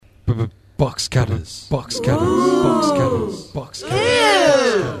Box cutters. Box cutters. Box cutters. Box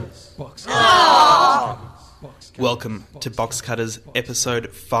cutters. Box cutters. Welcome to Box Cutters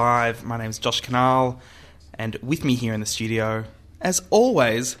episode 5. My name is Josh Canal, and with me here in the studio, as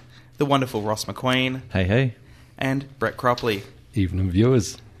always, the wonderful Ross McQueen. Hey, hey. And Brett Cropley. Evening,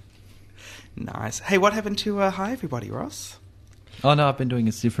 viewers. Nice. Hey, what happened to Hi Everybody, Ross? Oh, no, I've been doing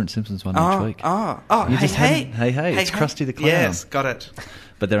a different Simpsons one each week. Hey, just hey. Hey, it's Krusty the Clown. Yes, got it.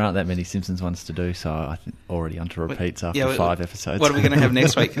 But there aren't that many Simpsons ones to do, so I think already onto repeats after 5 episodes. What are we going to have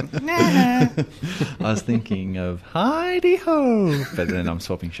next week? Nah. I was thinking of Heidi-Ho, but then I'm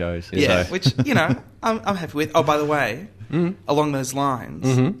swapping shows. Yeah, so. which, I'm happy with. Oh, by the way, along those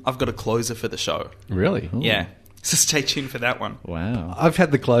lines, I've got a closer for the show. Really? Ooh. Yeah. So stay tuned for that one. Wow. I've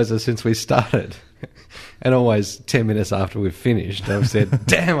had the closer since we started. And always 10 minutes after we've finished, I've said,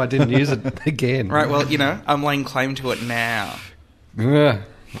 damn, I didn't use it again. Right, well, I'm laying claim to it now.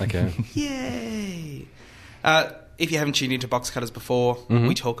 Okay. Yay! If you haven't tuned into Box Cutters before,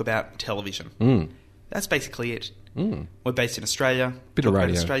 we talk about television. That's basically it. We're based in Australia. Bit talk of radio.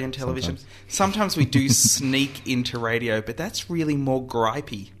 About Australian television. Sometimes we do sneak into radio, but that's really more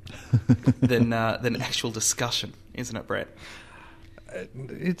gripey than actual discussion, isn't it, Brett?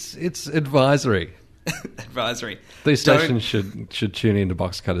 It's advisory. Advisory. These stations should tune into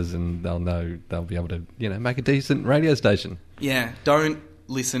Box Cutters and they'll know they'll be able to make a decent radio station. Yeah, don't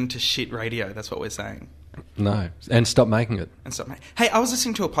listen to shit radio. That's what we're saying. No, and stop making it. Hey, I was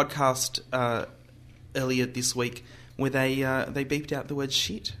listening to a podcast earlier this week where they beeped out the word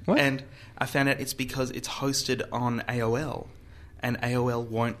shit. What? And I found out it's because it's hosted on AOL, and AOL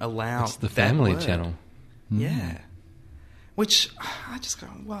won't allow It's the that family word. channel. Yeah. Which, I just go,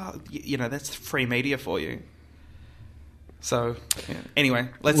 well, that's free media for you. So, yeah. Anyway,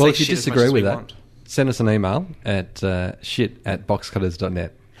 let's Well, say if you shit as much disagree as with we that, want. send us an email at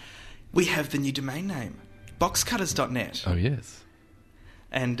shit@boxcutters.net. We have the new domain name, boxcutters.net. Oh, yes.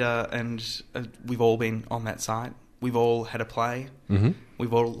 And we've all been on that site. We've all had a play. Mm-hmm.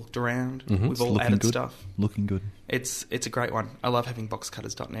 We've all looked around. Mm-hmm. We've all Looking added good. stuff. Looking good. It's a great one. I love having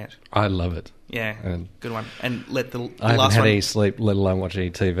boxcutters.net. I love it. Yeah, And good one. And let the I haven't last had one... any sleep, let alone watch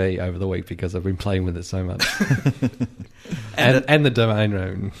any TV over the week because I've been playing with it so much. and and the domain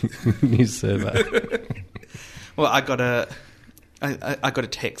name new server. Well, I got a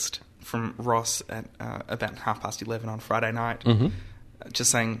text from Ross at about 11:30 on Friday night, just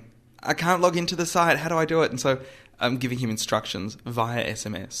saying, I can't log into the site. How do I do it? And so I'm giving him instructions via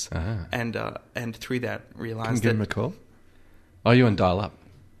SMS, and through that Can you realised give him a call? Oh, you on dial-up?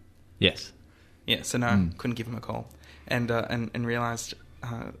 Yes. Yeah, so no, couldn't give him a call, and realised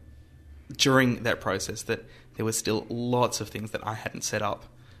during that process that there was still lots of things that I hadn't set up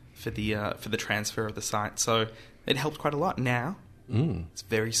for the transfer of the site. So it helped quite a lot. Now it's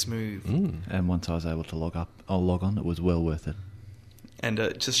very smooth, And once I was able to log on, it was well worth it. and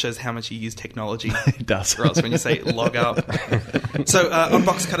it just shows how much you use technology. It does. Ross, when you say log up. So on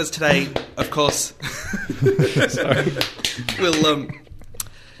Box Cutters today, of course,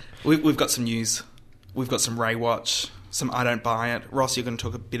 we've got some news. We've got some Ray Watch, some I Don't Buy It. Ross, you're going to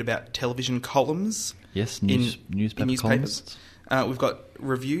talk a bit about television columns. Yes, in newspapers. newspapers. We've got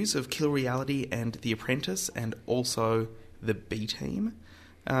reviews of Kill Reality and The Apprentice, and also The B-Team.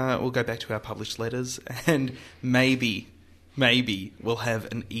 We'll go back to our published letters, and maybe we'll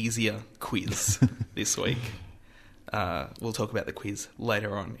have an easier quiz this week. We'll talk about the quiz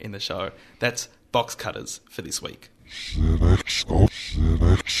later on in the show. That's Box Cutters for this week.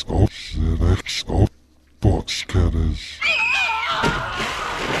 Box Cutters.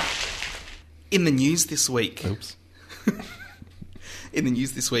 In the news this week... Oops. In the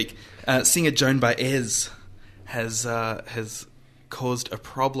news this week, singer Joan Baez has caused a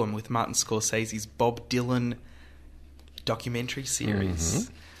problem with Martin Scorsese's Bob Dylan documentary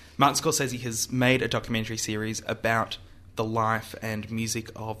series. Martin Scorsese has made a documentary series about the life and music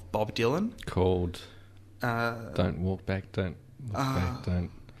of Bob Dylan. Called Don't Walk Back, Don't Look Back,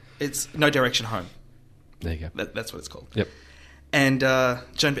 Don't... It's No Direction Home. There you go. That's what it's called. Yep. And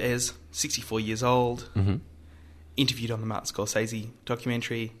Joan Baez, 64 years old, interviewed on the Martin Scorsese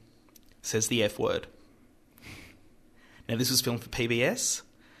documentary, says the F word. Now, this was filmed for PBS,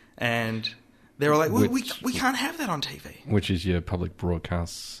 and they were like, we can't have that on TV. Which is your public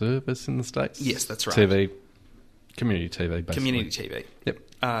broadcast service in the States? Yes, that's right. TV, community TV, basically. Community TV.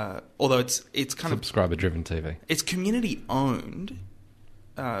 Yep. Although it's kind of... Subscriber-driven TV. It's community-owned,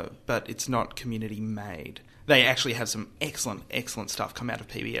 but it's not community-made. They actually have some excellent stuff come out of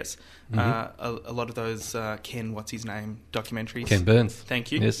PBS. A lot of those Ken, what's his name, documentaries. Ken Burns.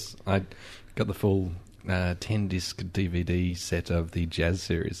 Thank you. Yes, I got the full 10-disc DVD set of the Jazz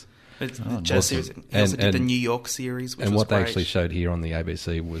series. It's the Oh, Jazz awesome. series. He also did the And- New York series, which And was what they great. actually showed here on the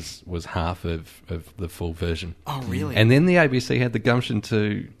ABC was half of the full version. Oh, really? And then the ABC had the gumption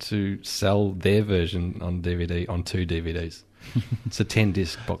to sell their version on DVD on 2 DVDs. It's a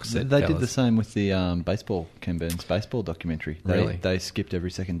 10-disc box set. They did the fellas. same with the Ken Burns baseball documentary. Really? They skipped every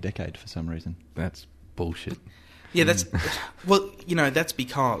second decade for some reason. That's bullshit. Yeah, that's... Well, that's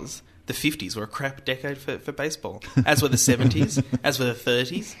because the 50s were a crap decade for baseball, as were the 70s, as were the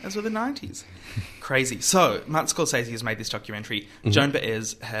 30s, as were the 90s. Crazy. So, Martin Scorsese has made this documentary. Mm-hmm. Joan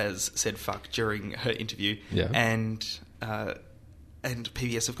Baez has said fuck during her interview. Yeah. And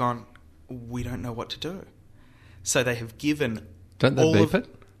PBS have gone, we don't know what to do. So they have given... Don't they all beep of-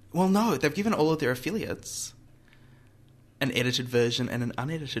 it? Well, no. They've given all of their affiliates an edited version and an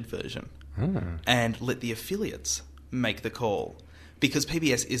unedited version. Ah. And let the affiliates make the call, because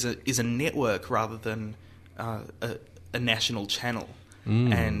PBS is a network rather than a national channel,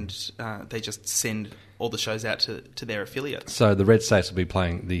 and they just send all the shows out to their affiliates. So the red states will be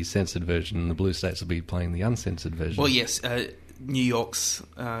playing the censored version, and the blue states will be playing the uncensored version. Well, yes, New York's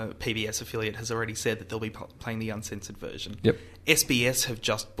PBS affiliate has already said that they'll be playing the uncensored version. Yep. SBS have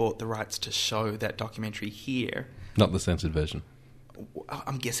just bought the rights to show that documentary here. Not the censored version.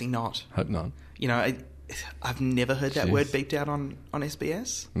 I'm guessing not. Hope not. I've never heard that Jeez. word beeped out on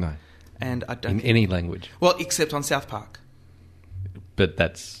SBS, No. and I don't. In any language. Well, except on South Park. But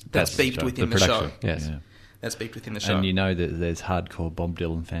that's beeped within the show. production. Yes. Yeah. That's beeped within the show. And you know that there's hardcore Bob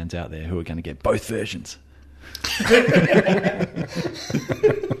Dylan fans out there who are going to get both versions.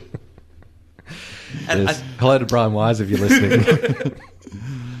 And Yes. Hello to Brian Wise if you're listening.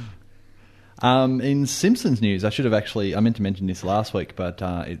 In Simpsons news, I meant to mention this last week, but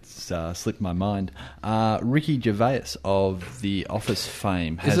it's slipped my mind. Ricky Gervais of The Office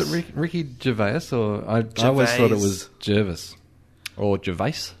fame has... Is it Ricky Gervais or I always thought it was Jervis. Or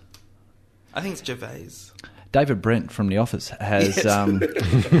Gervais? I think it's Gervais. David Brent from The Office has Yes.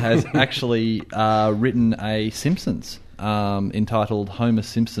 has actually written a Simpsons entitled Homer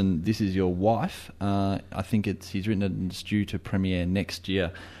Simpson, This Is Your Wife. I think he's written it and it's due to premiere next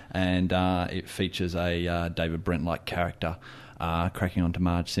year, and it features a David Brent-like character cracking onto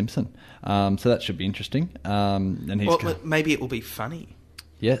Marge Simpson. So that should be interesting. And he's Maybe it will be funny.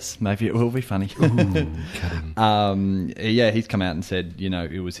 Yes, maybe it will be funny. He's come out and said,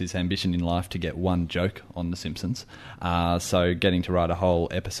 it was his ambition in life to get one joke on The Simpsons. So getting to write a whole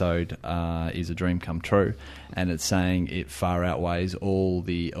episode is a dream come true. And it's saying it far outweighs all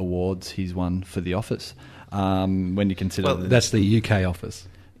the awards he's won for The Office. When you consider... Well, That's the UK Office.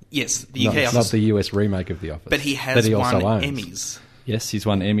 Yes, the UK Office. Not the US remake of The Office. But he has also won owns. Emmys. Yes, he's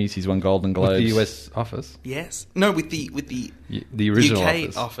won Emmys, he's won Golden With Globes. the US Office. Yes. No, with the The original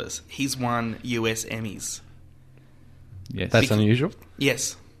UK Office. He's won US Emmys. Yes. That's unusual.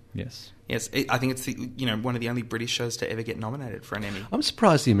 Yes. Yes. Yes. I think it's one of the only British shows to ever get nominated for an Emmy. I'm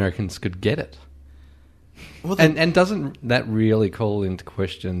surprised the Americans could get it. Well, And doesn't that really call into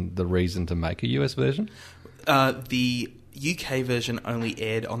question the reason to make a US version? the UK version only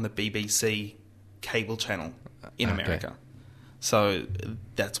aired on the BBC cable channel in Okay. America. So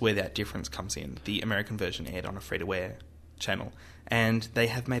that's where that difference comes in. The American version aired on a free-to-air channel. And they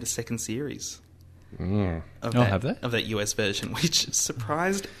have made a second series Mm. of, Oh, that, have they? of that US version, which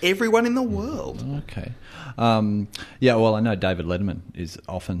surprised everyone in the world. Okay. Well, I know David Letterman is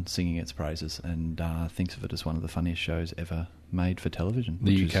often singing its praises and thinks of it as one of the funniest shows ever made for television.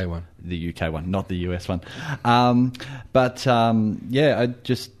 The which UK is- one. The UK one, not the US one.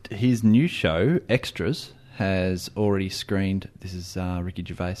 His new show, Extras, has already screened... This is Ricky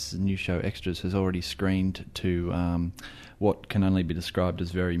Gervais' new show, Extras, has already screened to... what can only be described as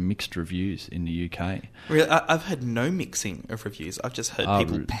very mixed reviews in the UK. Really, I've heard no mixing of reviews. I've just heard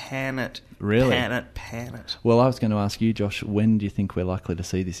people pan it, Really? pan it. Well, I was going to ask you, Josh, when do you think we're likely to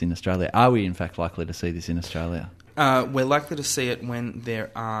see this in Australia? Are we, in fact, likely to see this in Australia? We're likely to see it when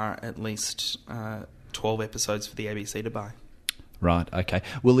there are at least 12 episodes for the ABC to buy. Right, okay.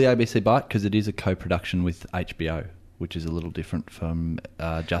 Will the ABC buy it? Because it is a co-production with HBO, which is a little different from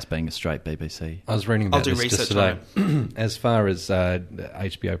just being a straight BBC. I was reading I'll about do this just research today. on As far as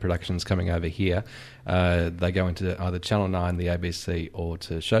HBO productions coming over here, they go into either Channel 9, the ABC, or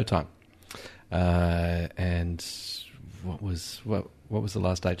to Showtime. And what was the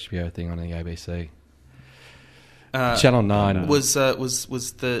last HBO thing on the ABC? Channel 9 Was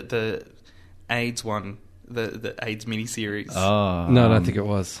the AIDS one, the AIDS miniseries. Oh, No, I don't think it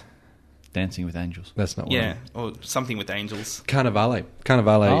was. Dancing with Angels. That's not one. Yeah, or something with angels. Carnivale,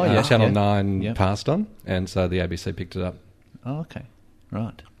 Oh, yeah, Channel yeah. 9 Yeah. passed on, and so the ABC picked it up. Oh, okay.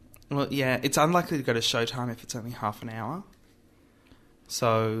 Right. Well, yeah, it's unlikely to go to Showtime if it's only half an hour.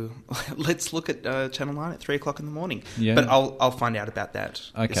 So let's look at Channel 9 at 3 o'clock in the morning. Yeah. But I'll find out about that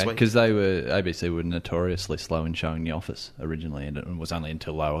this Okay, week. because ABC were notoriously slow in showing The Office originally, and it was only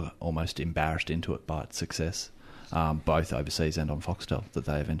until they were almost embarrassed into it by its success, both overseas and on Foxtel, that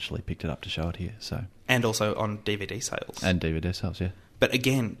they eventually picked it up to show it here. So And also on DVD sales. and DVD sales, yeah. But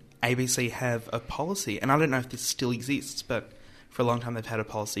again, ABC have a policy, and I don't know if this still exists, but for a long time they've had a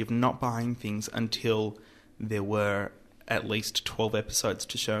policy of not buying things until there were at least 12 episodes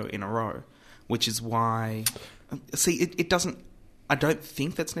to show in a row, which is why... See, it doesn't... I don't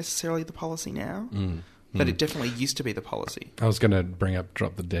think that's necessarily the policy now, but it definitely used to be the policy. I was going to bring up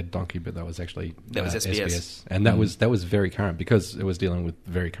Drop the Dead Donkey, but that was actually That was SBS. And that was very current because it was dealing with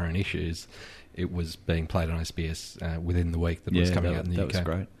very current issues. It was being played on SBS within the week that it was coming out in the UK. That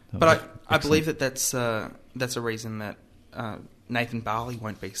was great. But I believe that that's a reason that Nathan Barley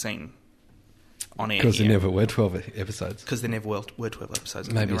won't be seen on air Because there here. never were 12 episodes. Because there never were 12 episodes.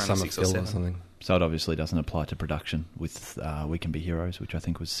 I think Maybe there a were summer only 6 or fill or 7. something. So it obviously doesn't apply to production with We Can Be Heroes, which I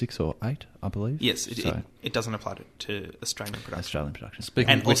think was 6 or 8, I believe. Yes, So, it doesn't apply to Australian production. Australian production. Speaking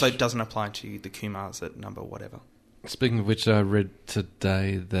And of which, also doesn't apply to the Kumars at number whatever. Speaking of which, I read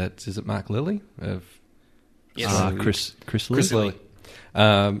today that, is it Mark Lilly? Yes. Chris Lilly.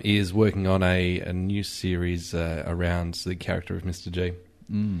 Is working on a new series around the character of Mr. G.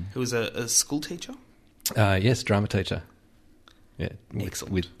 Who was a school teacher? Yes, drama teacher. Yeah,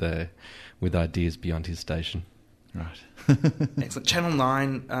 Excellent. with ideas beyond his station. Right. Excellent. Channel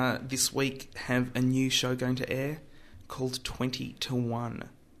 9 this week have a new show going to air called 20 to 1,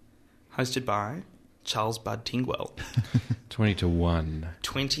 hosted by Charles Bud Tingwell. 20 to 1.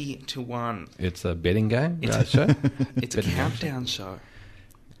 20 to 1. It's a betting game It's- show. It's a Betting game countdown show.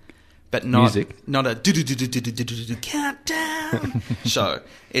 But not Music. not a countdown show.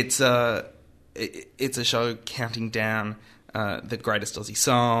 It's a show counting down the greatest Aussie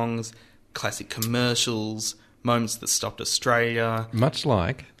songs, classic commercials, moments that stopped Australia. Much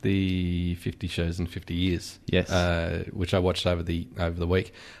like the 50 shows in 50 years. Yes. Which I watched over the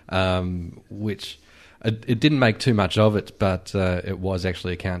week. Which it didn't make too much of it, but it was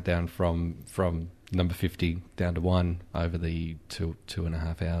actually a countdown from number 50 down to 1 over the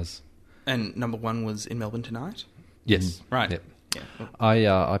 2.5 hours. And number 1 was In Melbourne Tonight. Yes. Right. Yep. Yeah.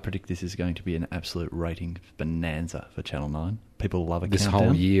 I predict this is going to be an absolute ratings bonanza for Channel 9. People love a This countdown.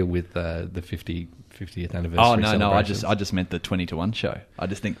 whole year with the 50th anniversary. Oh no! I celebrations. just meant the 20 to 1 show. I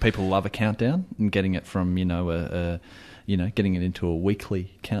just think people love a countdown and getting it from getting it into a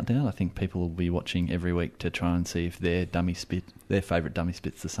weekly countdown. I think people will be watching every week to try and see if their favourite dummy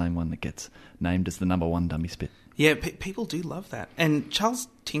spit's the same one that gets named as the number 1 dummy spit. Yeah, people do love that. And Charles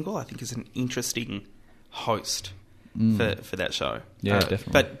Tingle, I think, is an interesting host for that show. Yeah,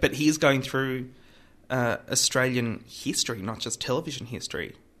 definitely. But he is going through Australian history, not just television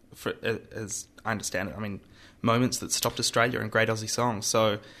history, as I understand it. I mean, moments that stopped Australia and great Aussie songs.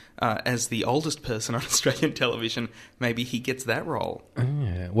 So as the oldest person on Australian television, maybe he gets that role.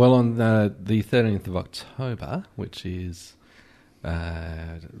 Yeah. Well, on the 13th of October, which is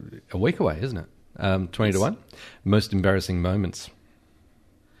a week away, isn't it? 20 to 1. Most embarrassing moments.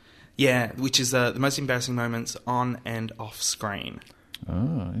 Yeah, which is the most embarrassing moments on and off screen,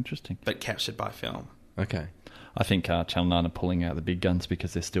 Oh, interesting. but captured by film. Okay. I think Channel 9 are pulling out the big guns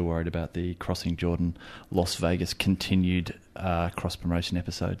because they're still worried about the Crossing Jordan, Las Vegas continued cross-promotion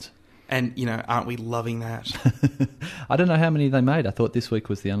episodes. And, aren't we loving that? I don't know how many they made. I thought this week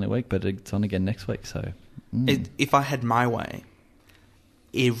was the only week, but it's on again next week. So, If I had my way,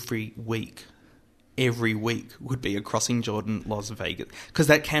 every week would be a Crossing Jordan, Las Vegas. Because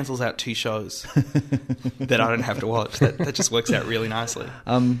that cancels out 2 shows that I don't have to watch. That just works out really nicely.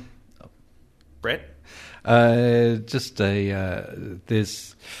 Brett? There's,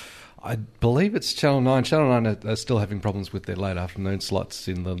 I believe it's Channel 9. Channel 9 are still having problems with their late afternoon slots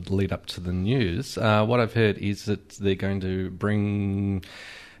in the lead up to the news. What I've heard is that they're going to bring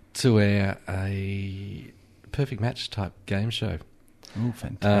to air a perfect match type game show. oh,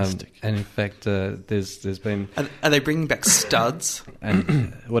 fantastic! And in fact, there's been... Are they bringing back studs?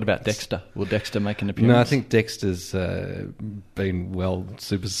 And what about Dexter? Will Dexter make an appearance? No, I think Dexter's been well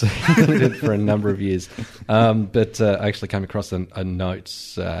superseded for a number of years. But I actually came across a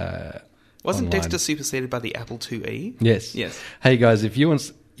notes Wasn't online. Dexter superseded by the Apple IIe? Yes. Yes. Hey guys, if you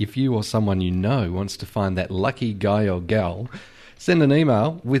or someone you know wants to find that lucky guy or gal, send an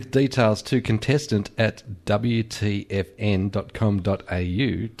email with details to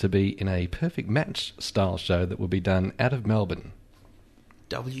contestant@wtfn.com.au to be in a perfect match style show that will be done out of Melbourne.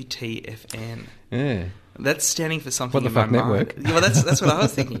 WTFN. Yeah. That's standing for something What the in fuck my network? mind. Yeah, well, that's what I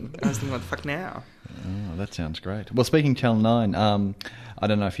was thinking. I was thinking, what the fuck now? Oh, that sounds great. Well, speaking Channel 9, I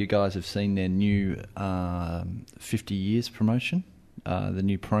don't know if you guys have seen their new 50 years promotion, the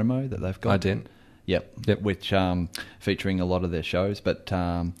new promo that they've got. I didn't. Yep. Which featuring a lot of their shows, but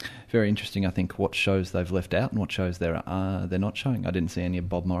very interesting. I think what shows they've left out and what shows they're not showing. I didn't see any of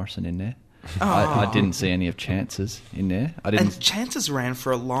Bob Morrison in there. I didn't see any of Chances in there. And Chances ran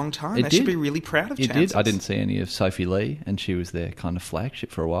for a long time. It They did. should be really proud of It Chances. did. I didn't see any of Sophie Lee, and she was their kind of flagship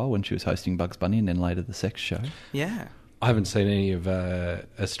for a while when she was hosting Bugs Bunny and then later the Sex Show. Yeah. I haven't seen any of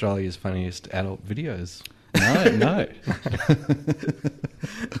Australia's funniest adult videos. No.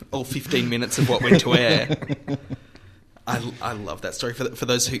 All 15 minutes of what went to air. I love that story. For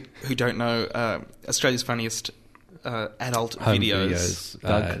those who don't know, Australia's funniest adult Home videos.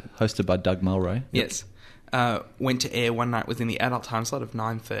 Hosted by Doug Mulray. Yes. Went to air one night, was in the adult time slot of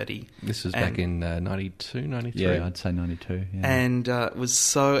 9:30. This was back in 92, 93. Yeah, I'd say 92. Yeah. And was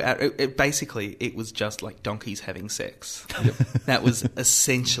so... basically, it was just like donkeys having sex. That was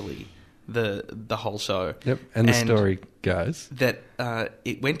essentially the whole show. Yep, and the story goes that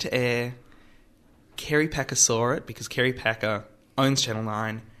it went to air. Kerry Packer saw it because Kerry Packer owns Channel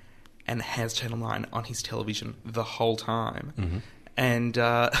 9 and has Channel 9 on his television the whole time. Mm-hmm. And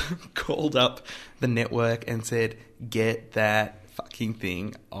called up the network and said, "Get that fucking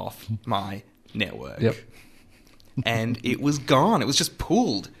thing off my network." Yep. And it was gone. It was just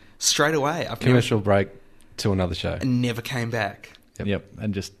pulled straight away. Commercial break to another show. And never came back. Yep,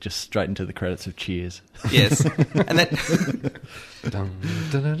 and just straight into the credits of Cheers. Yes. And that... Dun,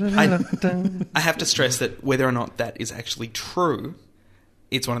 dun, dun, dun, dun, dun. I have to stress that whether or not that is actually true,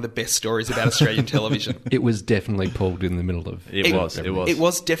 it's one of the best stories about Australian television. It was definitely pulled in the middle of... It was. It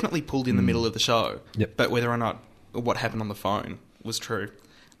was definitely pulled in the middle of the show. Yep. But whether or not what happened on the phone was true,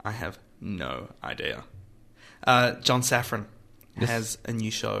 I have no idea. John Safran has a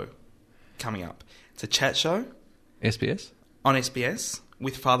new show coming up. It's a chat show SBS? on SBS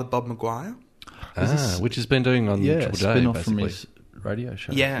with Father Bob Maguire. Which has been doing on Triple J, spin-off basically. from his radio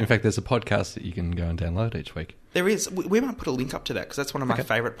show. Yeah. In fact, there's a podcast that you can go and download each week. There is. We might put a link up to that because that's one of my Okay.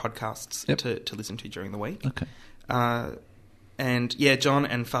 favourite podcasts Yep. to listen to during the week. Okay. And yeah, John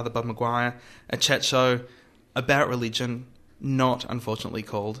and Father Bob Maguire, a chat show about religion, not unfortunately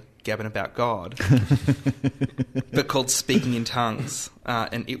called Gabbing About God, but called Speaking in Tongues,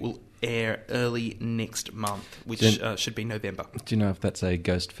 and it will air early next month, which should be November. Do you know if that's a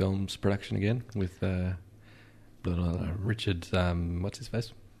Ghost Films production again with Richard, what's his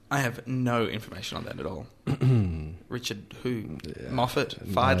face? I have no information on that at all. Richard who? Moffat?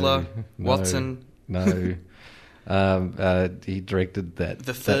 Fiedler? Watson? No. He directed that,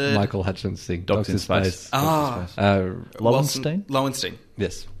 The third- that Michael Hutchins thing, Dogs in Space. Ah. Lowenstein? Lowenstein.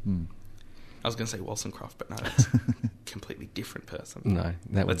 Yes. I was going to say Wollstonecraft, but no, that's a completely different person. No,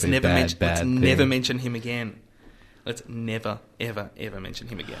 that would Let's be never bad, mention. bad Let's thing. never mention him again. Let's never, ever, ever mention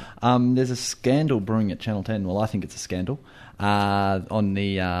him again. There's a scandal brewing at Channel 10. Well, I think it's a scandal. On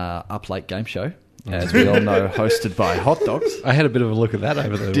the Up Late game show, as we all know, hosted by Hot Dogs. I had a bit of a look at that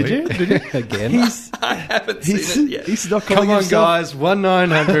over the week. Did you? Again. I haven't seen it yet. He's not calling Come on, himself... guys.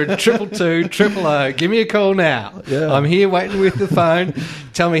 1-900 222 000. Give me a call now. Yeah. I'm here waiting with the phone.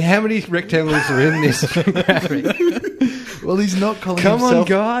 Tell me how many rectangles are in this graphic. Well, he's not calling Come on, himself...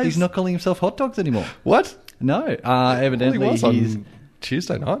 guys. He's not calling himself Hot Dogs anymore. What? No. Well, Evidently, he was he's... on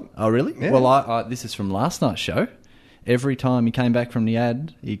Tuesday night. Oh, really? Yeah. Well, this is from last night's show. Every time he came back from the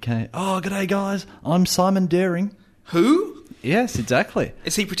ad, he came, "Oh, g'day, guys. I'm Simon Daring." Who? Yes, exactly.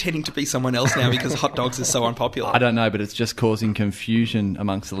 Is he pretending to be someone else now because Hot Dogs is so unpopular? I don't know, but it's just causing confusion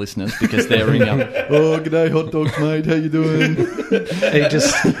amongst the listeners because they're ringing up, "Oh, g'day, Hot Dogs, mate. How you doing?"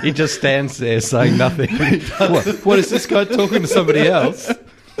 He just stands there saying nothing. What is this guy talking to somebody else?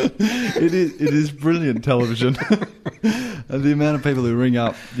 It is brilliant television. And the amount of people who ring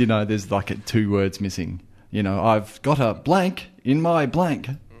up, there's like 2 words missing. I've got a blank in my blank.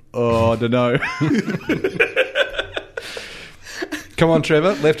 Oh, I don't know. Come on,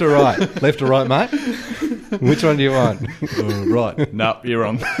 Trevor. Left or right? Left or right, mate? Which one do you want? Oh, right. No, you're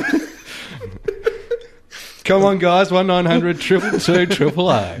wrong. Come on, guys. 1-900 222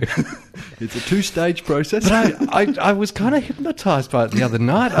 000. It's a 2-stage process. But I was kind of hypnotised by it the other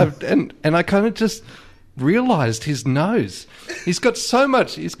night, and I kind of just realised his nose. He's got so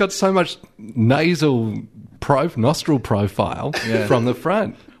much nasal nostril profile from the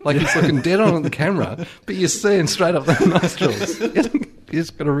front. Like he's looking dead on the camera, but you're seeing straight up the nostrils.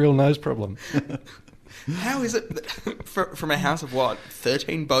 He's got a real nose problem. How is it that from a house of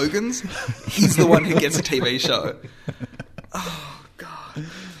 13 bogans? He's the one who gets a TV show. Oh, God.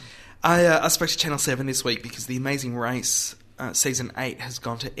 I spoke to Channel 7 this week because The Amazing Race Season 8 has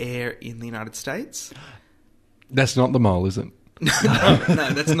gone to air in the United States. That's not The Mole, is it? No,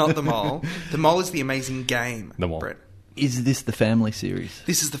 that's not The Mole. The Mole is The Amazing Game, The Mole. Brett. Is this the family series?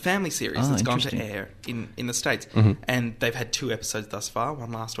 This is the family series Oh, that's gone to interesting. air in the States. And they've had 2 episodes thus far,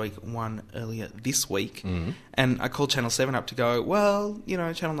 one last week, one earlier this week. And I called Channel 7 up to go, well, you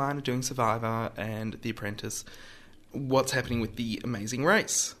know, Channel 9 are doing Survivor and The Apprentice. What's happening with The Amazing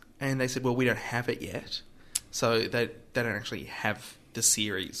Race? And they said, well, we don't have it yet. So they don't actually have the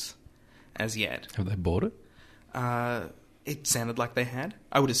series as yet. Have they bought it? It sounded like they had.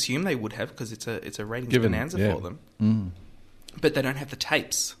 I would assume they would have because it's a ratings Given- bonanza yeah. for them. But they don't have the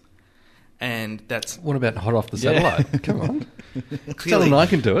tapes. And that's What about hot off the Yeah. satellite? Come on. Channel clearly... 9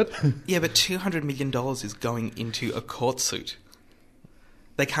 can do it. Yeah, but $200 million is going into a court suit.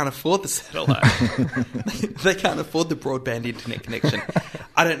 They can't afford the satellite. They can't afford the broadband internet connection.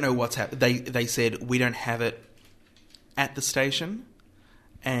 I don't know what's happened. They said, we don't have it at the station,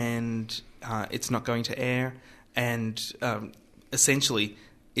 and it's not going to air, and essentially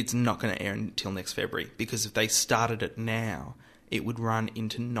it's not going to air until next February, because if they started it now, it would run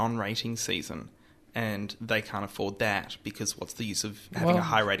into non-rating season, and they can't afford that, because what's the use of having a Well,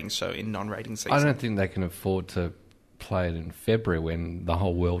 high-rating show in non-rating season? I don't think they can afford to play it in February when the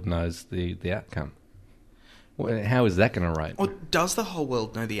whole world knows the outcome. Well, how is that going to rate? Or does the whole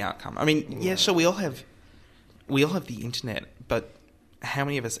world know the outcome? I mean, yeah, sure, we all have the internet, but how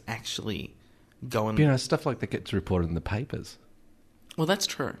many of us actually go and... You know, stuff like that gets reported in the papers. Well, that's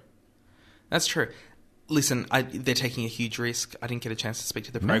true. That's true. Listen, they're taking a huge risk. I didn't get a chance to speak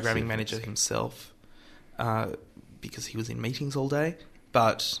to the programming Massive manager risk. himself because he was in meetings all day.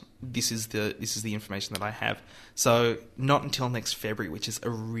 But this is the information that I have. So not until next February, which is a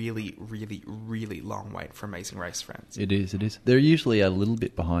really, really, really long wait for Amazing Race fans. It is. They're usually a little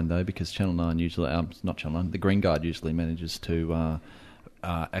bit behind, though, because Channel 9 usually... not Channel 9, the Green Guide usually manages to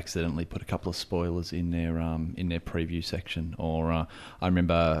accidentally put a couple of spoilers in their preview section. Or I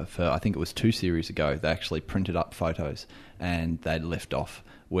remember, I think it was 2 series ago, they actually printed up photos and they'd left off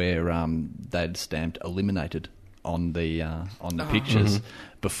where they'd stamped eliminated on the pictures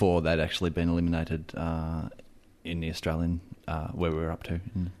before they'd actually been eliminated in the Australian where we were up to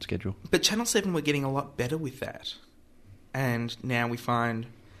in the schedule. But Channel 7 were getting a lot better with that. And now we find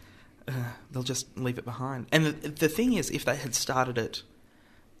they'll just leave it behind. And the thing is, if they had started it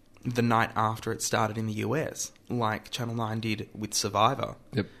the night after it started in the US, like Channel 9 did with Survivor,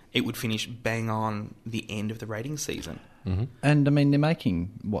 Yep. it would finish bang on the end of the rating season. And I mean, they're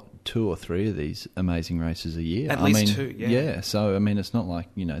making 2 or 3 of these Amazing Races a year. At least 2, yeah. Yeah, so I mean, it's not like,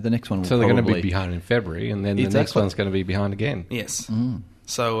 you know, the next one will So they're going to probably be behind in February, and then the next Exactly. one's going to be behind again. Yes.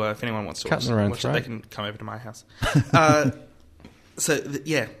 So if anyone wants to Cutting their own watch it, they throat. can come over to my house. Yeah,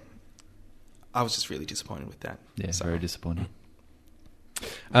 I was just really disappointed with that. Yeah, So- very disappointing.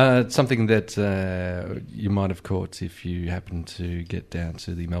 Something that you might have caught if you happened to get down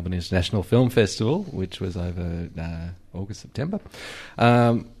to the Melbourne International Film Festival, which was over August, September.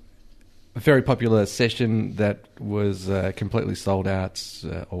 A very popular session that was completely sold out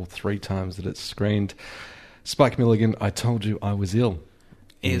all 3 times that it's screened. Spike Milligan, I Told You I Was Ill.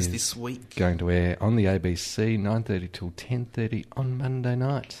 Airs is this week. Going to air on the ABC, 9:30 till 10:30 on Monday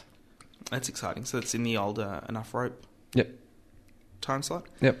night. That's exciting. So it's in the old Enough Rope Yep. time slot.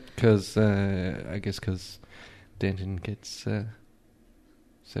 Yep, because I guess because Denton gets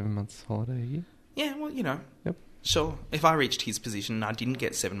 7 months holiday a year. Yeah, well, you know. Yep. Sure. If I reached his position and I didn't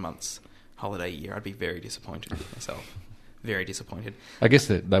get 7 months holiday a year, I'd be very disappointed with myself. Very disappointed. I guess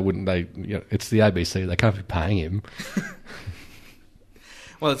that they wouldn't. It's the ABC. They can't be paying him.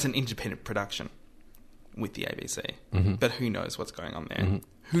 Well, it's an independent production with the ABC. Mm-hmm. But who knows what's going on there?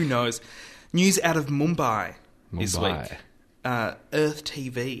 Who knows? News out of Mumbai this Mumbai. week. Earth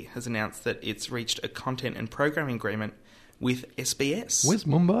TV has announced that it's reached a content and programming agreement with SBS. Where's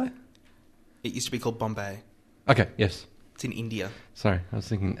Mumbai? It used to be called Bombay. Okay. Yes. It's in India. Sorry, I was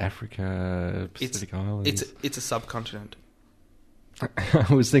thinking Africa, Pacific Islands. It's a subcontinent.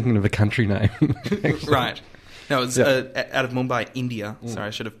 I was thinking of a country name. Right. No, it's Yeah. out of Mumbai, India. Sorry,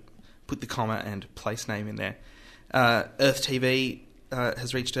 I should have put the comma and place name in there. Earth TV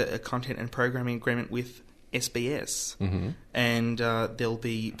has reached a content and programming agreement with SBS, and they'll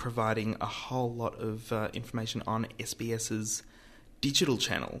be providing a whole lot of information on SBS's digital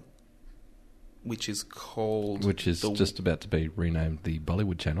channel, which is called... Which is just about to be renamed the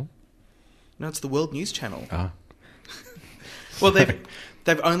Bollywood Channel. No, it's the World News Channel. Ah. Well,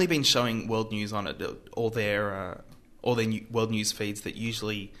 they've only been showing world news on it. All their world news feeds that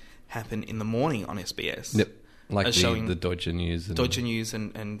usually happen in the morning on SBS. Yep. Like showing the Deutsche News. And Deutsche News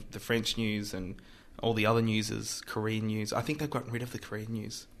and the French news and all the other newses, Korean news. I think they've gotten rid of the Korean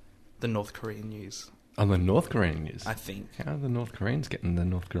news, the North Korean news. On the North Korean news. I think. How are the North Koreans getting the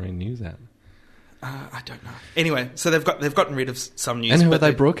North Korean news out? I don't know. Anyway, so they've gotten rid of some news. And who are but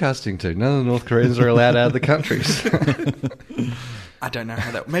they broadcasting to? None of the North Koreans are allowed out of the countries. I don't know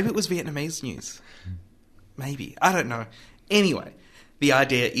how that... Maybe it was Vietnamese news. Maybe. I don't know. Anyway, the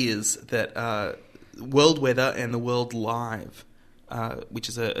idea is that World Weather and the World Live, which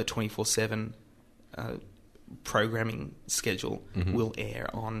is a 24/7 programming schedule, will air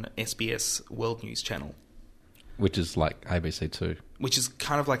on SBS World News Channel. Which is like ABC2. Which is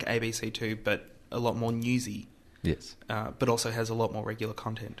kind of like ABC2, but a lot more newsy. Yes. But also has a lot more regular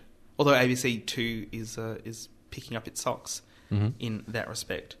content. Although ABC2 is picking up its socks in that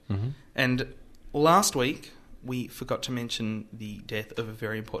respect. And last week, we forgot to mention the death of a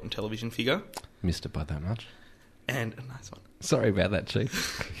very important television figure. Missed it by that much. And a nice one. Sorry about that,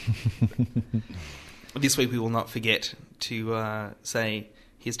 Chief. This week we will not forget to say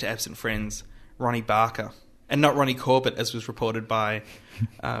here's to absent friends, Ronnie Barker. And not Ronnie Corbett, as was reported by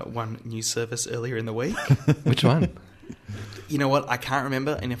one news service earlier in the week. Which one? You know what? I can't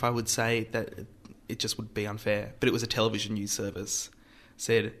remember, and if I would say that, it just would be unfair. But it was a television news service.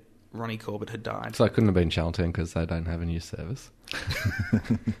 Said Ronnie Corbett had died. So it couldn't have been Channel 10 because they don't have a news service.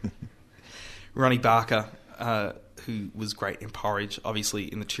 Ronnie Barker, who was great in Porridge,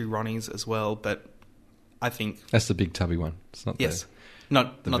 obviously in the Two Ronnies as well, but I think... That's the big tubby one. It's not Yes. the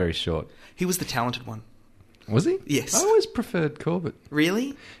Not very short. He was the talented one. Was he? Yes. I always preferred Corbett.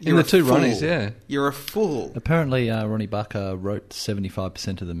 Really? In the Two fool. Ronnies, yeah. You're a fool. Apparently, Ronnie Barker wrote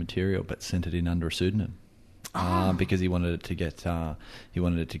 75% of the material, but sent it in under a pseudonym because he wanted it to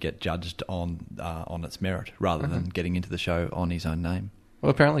get judged on its merit rather than getting into the show on his own name.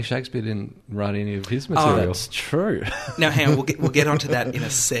 Well, apparently Shakespeare didn't write any of his material. That's true. Now, hang on, we'll get onto that in a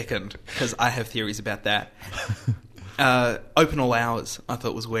second because I have theories about that. Open All Hours, I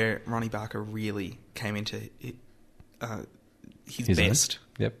thought, was where Ronnie Barker really came into his best.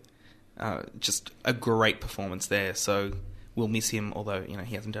 Yep. Just a great performance there. So we'll miss him, although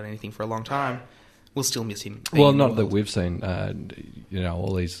he hasn't done anything for a long time. We'll still miss him. Well, not that we've seen.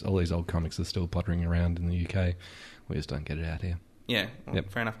 All these old comics are still pottering around in the UK. We just don't get it out here. Yeah, well,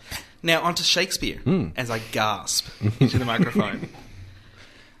 Yep. fair enough. Now, on to Shakespeare, as I gasp into the microphone.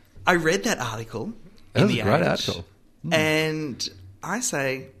 I read that article That in was The a great Age, article. and I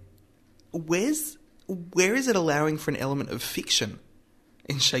say, where is it allowing for an element of fiction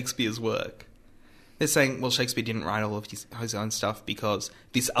in Shakespeare's work? They're saying, well, Shakespeare didn't write all of his own stuff because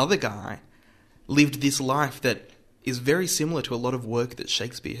this other guy lived this life that is very similar to a lot of work that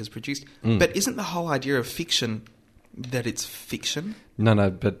Shakespeare has produced. But isn't the whole idea of fiction that it's fiction? No,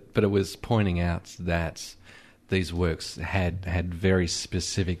 but it was pointing out that these works had very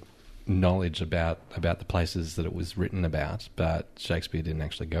specific knowledge about the places that it was written about, but Shakespeare didn't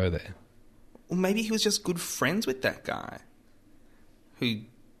actually go there. Well, maybe he was just good friends with that guy who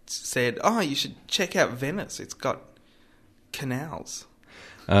said, oh, you should check out Venice. It's got canals.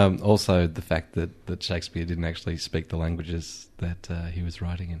 Also, the fact that Shakespeare didn't actually speak the languages that he was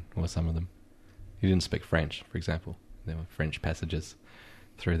writing in, or some of them. He didn't speak French, for example. There were French passages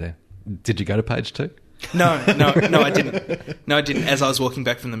through there. Did you go to page 2? No, I didn't. No, I didn't. As I was walking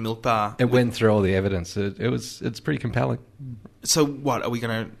back from the milk bar, It went through all the evidence. It's pretty compelling. So, what are we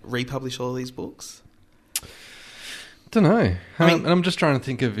going to republish all these books? Don't know. I mean- and I'm just trying to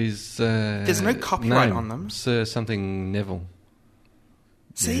think of his. There's no copyright name. on them. Sir something Neville.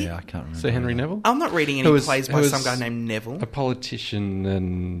 See, Yeah, I can't remember. Sir Henry Neville. I'm not reading any Who was- plays who by was some guy named Neville. A politician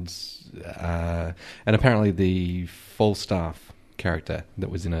and apparently the Falstaff character that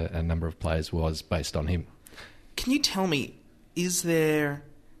was in a number of plays was based on him. Can you tell me, is there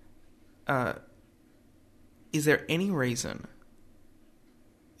any reason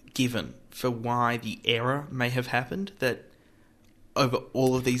given for why the error may have happened that over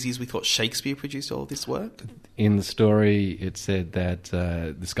all of these years we thought Shakespeare produced all of this work? In the story, it said that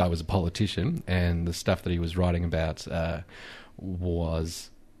this guy was a politician, and the stuff that he was writing about was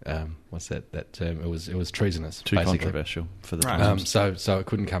what's that term? It was treasonous. Too basically. controversial for the Right. times. So it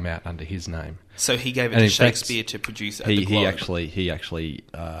couldn't come out under his name. So he gave it And to in fact, Shakespeare to produce at the He Globe. actually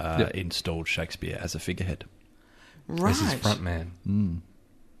installed Shakespeare as a figurehead. Right. As his front man.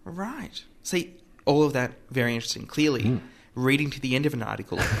 Right. See, all of that very interesting. Clearly, reading to the end of an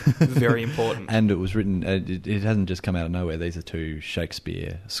article, very important. And it was written. It hasn't just come out of nowhere. These are two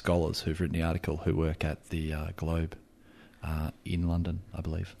Shakespeare scholars who've written the article who work at the Globe in London, I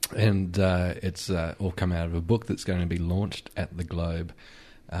believe. And it's all come out of a book that's going to be launched at the Globe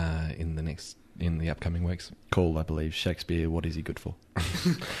in the next in the upcoming weeks. Called, I believe, Shakespeare, What Is He Good For?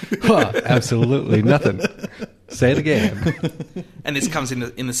 Oh, absolutely nothing. Say it again. And this comes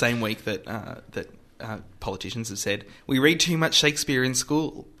in the same week that politicians have said, we read too much Shakespeare in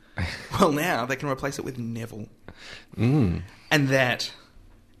school. Well, now they can replace it with Neville. Mm. And that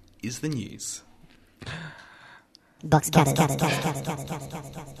is the news. Box cutters.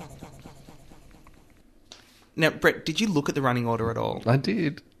 Now, Brett, did you look at the running order at all? I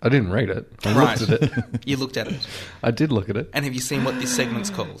did. I didn't read it. I Right. looked at it. You looked at it. I did look at it. And have you seen what this segment's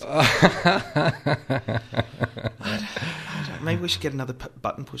called? Maybe we should get another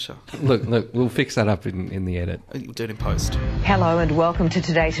button pusher. Look, we'll fix that up in the edit. We'll do it in post. Hello and welcome to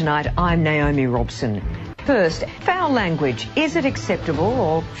Today Tonight. I'm Naomi Robson. First, foul language. Is it acceptable,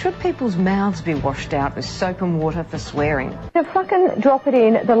 or should people's mouths be washed out with soap and water for swearing? To fucking drop it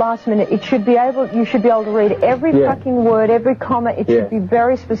in at the last minute, you should be able to read every fucking word, every comma. It should be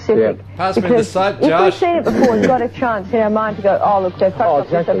very specific. Pass me the Because soap, if Josh. we've seen it before, you've got a chance in our mind to go, oh, look, they fucked up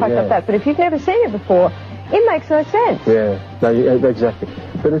this, they fucked up that. But if you've never seen it before, it makes no sense. Yeah, no, exactly.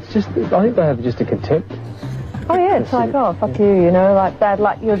 But it's just, I think they have just a contempt. Oh, yeah, it's like, oh, fuck you, like bad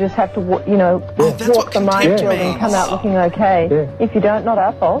luck. You'll just have to, that's walk what the contempt minefield and means. come out looking okay. Yeah. If you don't, not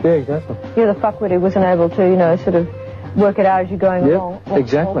our fault. Yeah, exactly. You're the fuckwit who wasn't able to, sort of work it out as you're going along. Well,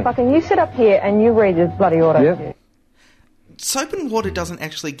 exactly. well, fucking, you sit up here and you read this bloody order. Yep. Soap and water doesn't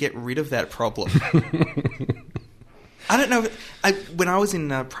actually get rid of that problem. I don't know. When I was in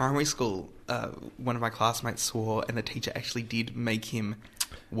primary school, one of my classmates swore, and the teacher actually did make him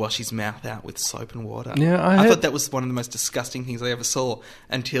wash his mouth out with soap and water. Yeah, I I thought that was one of the most disgusting things I ever saw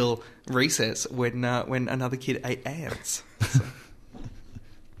until recess when another kid ate ants. So.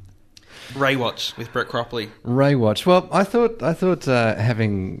 Raywatch with Brett Cropley. Raywatch. Well, I thought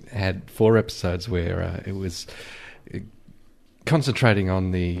having had 4 episodes where it was concentrating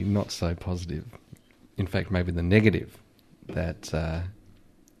on the not so positive, in fact, maybe the negative, that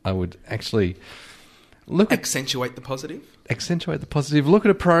I would actually Accentuate the positive. Look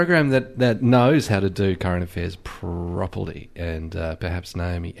at a program that knows how to do current affairs properly, and perhaps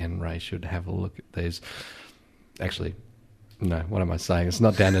Naomi and Ray should have a look at these. Actually, no, what am I saying? It's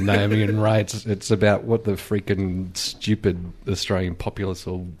not down to Naomi and Ray. It's about what the freaking stupid Australian populace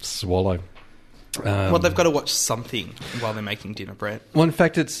will swallow. Well, they've got to watch something while they're making dinner, Brett. Well, in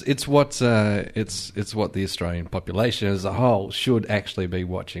fact, it's what the Australian population as a whole should actually be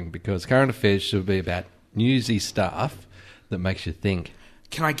watching, because current affairs should be about newsy stuff that makes you think.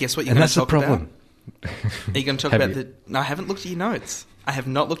 Can I guess what you're And going that's to the talk about? problem. Are you going to talk Have about you? No, I haven't looked at your notes. I have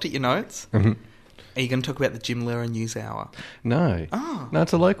not looked at your notes. Mhm. Are you going to talk about the Jim Lehrer News Hour? No, Oh. no,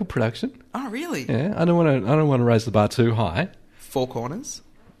 it's a local production. Oh, really? Yeah, I don't want to raise the bar too high. Four Corners?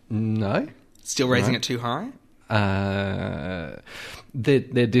 No, Still raising No. it too high?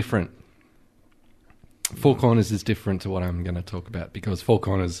 They're different. Four Corners is different to what I'm going to talk about, because Four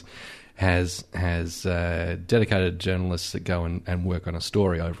Corners has dedicated journalists that go and work on a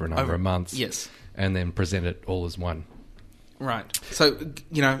story over a number of months. Yes. And then present it all as one. Right. So,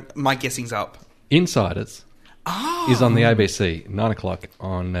 my guessing's up. Insiders is on the ABC, 9 o'clock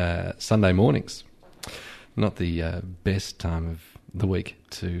on Sunday mornings. Not the best time of the week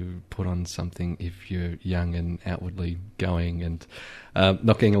to put on something if you're young and outwardly going and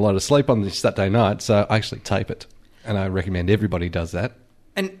not getting a lot of sleep on the Saturday night. So I actually tape it, and I recommend everybody does that,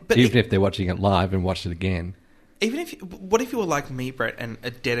 But even if they're watching it live, and watch it again. What if you were like me, Brett, and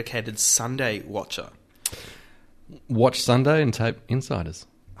a dedicated Sunday watcher? Watch Sunday and tape Insiders.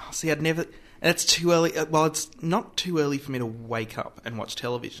 Oh, see, I'd never... And it's too early... Well, it's not too early for me to wake up and watch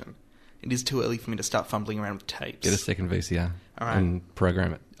television. It is too early for me to start fumbling around with tapes. Get a second VCR All right. and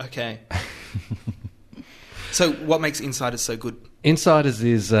program it. Okay. So what makes Insiders so good? Insiders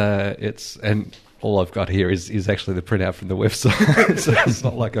is and all I've got here is actually the printout from the website, so it's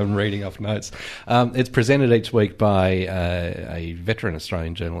not like I'm reading off notes. It's presented each week by a veteran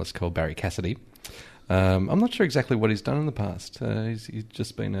Australian journalist called Barry Cassidy. I'm not sure exactly what he's done in the past. He's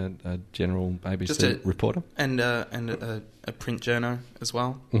just been a general ABC reporter. And a print journo as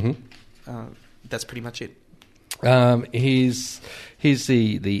well. Mm-hmm. That's pretty much it. He's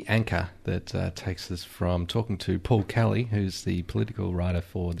the anchor that takes us from talking to Paul Kelly, who's the political writer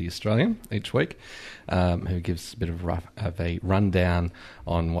for The Australian each week, who gives a bit of a rundown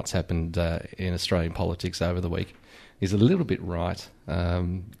on what's happened in Australian politics over the week. He's a little bit right.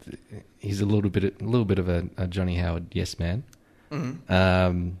 He's a little bit of a Johnny Howard yes man,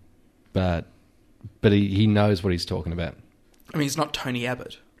 but he knows what he's talking about. I mean, he's not Tony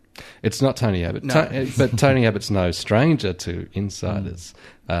Abbott. It's not Tony Abbott, No. but Tony Abbott's no stranger to insiders.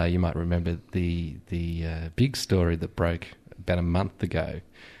 You might remember the big story that broke about a month ago,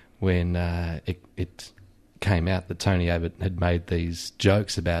 when it came out that Tony Abbott had made these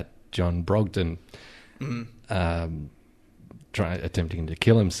jokes about John Brogdon attempting to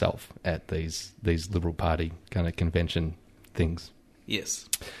kill himself at these Liberal Party kind of convention things. Yes.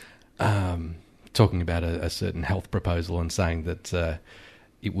 Talking about a certain health proposal and saying that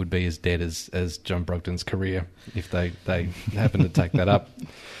it would be as dead as John Brogdon's career if they happened to take that up.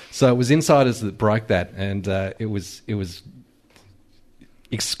 So it was insiders that broke that, and it was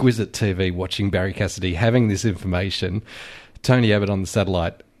exquisite TV watching Barry Cassidy having this information, Tony Abbott on the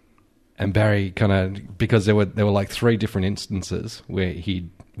satellite, and Barry kind of, because there were like 3 different instances where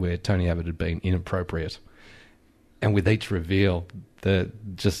Tony Abbott had been inappropriate, and with each reveal, the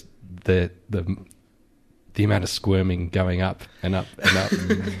amount of squirming going up and up and up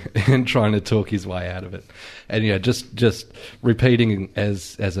and trying to talk his way out of it. And, just repeating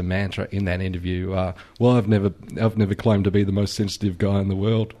as a mantra in that interview, well, I've never claimed to be the most sensitive guy in the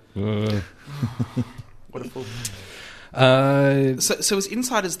world. What a fool. So is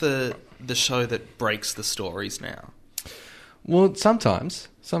Insiders the show that breaks the stories now? Well, sometimes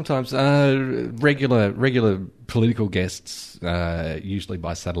regular political guests, usually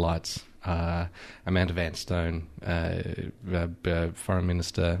by satellites, Amanda Vanstone, Foreign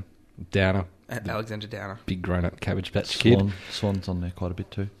Minister Downer, Alexander Downer, big grown-up Cabbage Patch Kid. Swan's on there quite a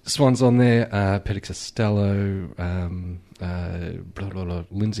bit too. Swan's on there. Peter Costello,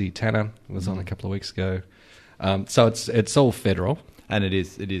 Lindsay Tanner was on a couple of weeks ago. So it's all federal, and it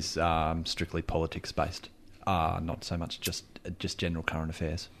is strictly politics based, not so much just general current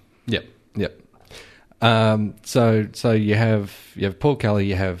affairs. Yep. So you have Paul Kelly,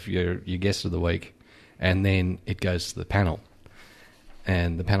 you have your guest of the week, and then it goes to the panel,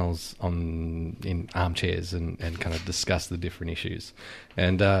 and the panel's in armchairs and kind of discuss the different issues,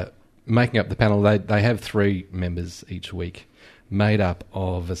 and making up the panel, they have 3 members each week, made up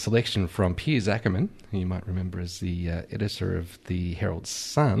of a selection from Piers Ackerman, who you might remember as the editor of the Herald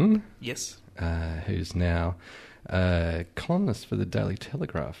Sun. Yes. Who's now a columnist for the Daily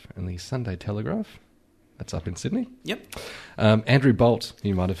Telegraph and the Sunday Telegraph. That's up in Sydney. Yep. Andrew Bolt,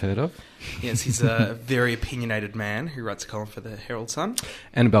 you might have heard of. Yes, he's a very opinionated man who writes a column for the Herald Sun.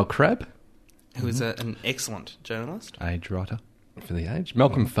 Annabelle Crabb. Who is an excellent journalist. Age writer. For the Age.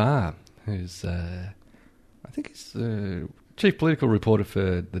 Malcolm Farr, who's, I think he's chief political reporter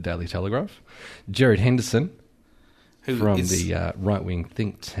for the Daily Telegraph. Gerard Henderson, from the right-wing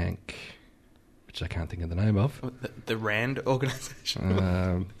think tank, which I can't think of the name of. The RAND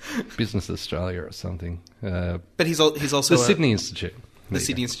organisation? Business Australia or something. But he's also... The Sydney Institute. The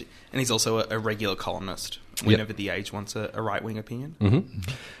Sydney Institute. And he's also a regular columnist whenever The Age wants a right-wing opinion.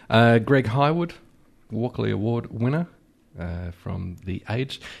 Mm-hmm. Greg Highwood, Walkley Award winner from The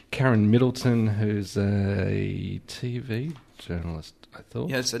Age. Karen Middleton, who's a TV journalist, I thought.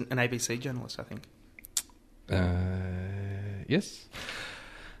 Yeah, it's an ABC journalist, I think. Yes.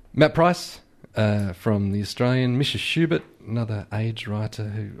 Matt Price, from The Australian. Misha Schubert, another Age writer.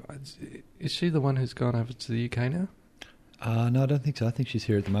 Who is she the one who's gone over to the UK now? No, I don't think so. I think she's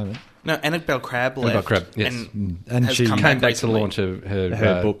here at the moment. No, Annabelle Crabb left. Annabelle Crabb, yes. And she came back to the launch of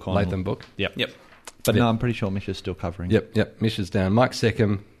her book on Latham book. Yep. But no, I'm pretty sure Misha's still covering. Yep. Misha's down. Mike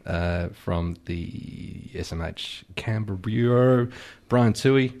Seckham from the SMH Canberra Bureau. Brian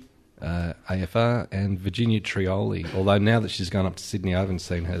Toohey, AFR, and Virginia Trioli. Although now that she's gone up to Sydney, I haven't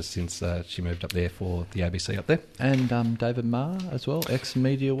seen her since she moved up there for the ABC up there. And David Marr as well,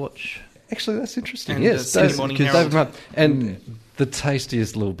 ex-Media Watch. Actually, that's interesting. And yes, Sydney Morning Herald. David Marr. And the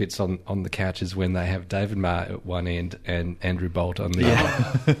tastiest little bits on the couch is when they have David Marr at one end and Andrew Bolt on the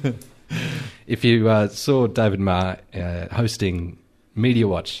other. If you saw David Marr hosting Media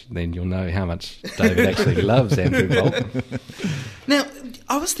Watch, then you'll know how much David actually loves Andrew Bolt. Now,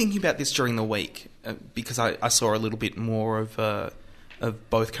 I was thinking about this during the week because I saw a little bit more of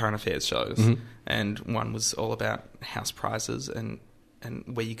both current affairs shows, and one was all about house prices and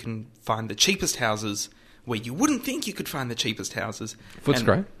where you can find the cheapest houses where you wouldn't think you could find the cheapest houses.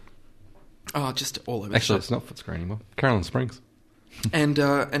 Footscray? Oh, just all over. Actually, it's not Footscray anymore. Caroline Springs. And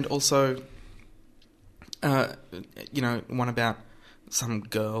also, one about some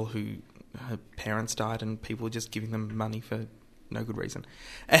girl who her parents died and people were just giving them money for no good reason.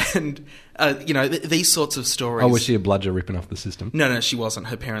 And, these sorts of stories... Oh, was she a bludger ripping off the system? No, she wasn't.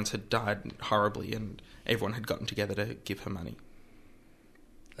 Her parents had died horribly and everyone had gotten together to give her money.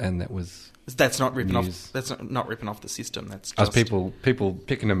 And that was... That's not ripping news. off. That's not ripping off the system. That's just people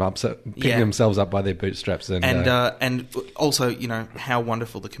picking them up, picking themselves up by their bootstraps, and also how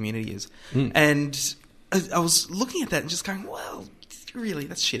wonderful the community is. And I was looking at that and just going, well, really,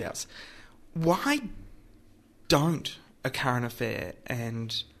 that's shithouse. Why don't a current affair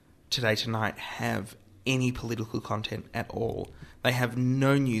and Today Tonight have any political content at all. They have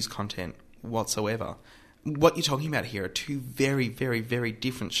no news content whatsoever. What you're talking about here are two very, very, very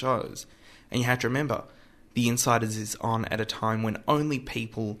different shows. And you have to remember, The Insiders is on at a time when only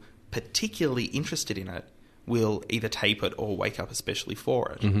people particularly interested in it will either tape it or wake up especially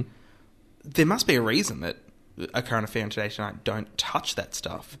for it. Mm-hmm. There must be a reason that A Current Affair and Today Tonight don't touch that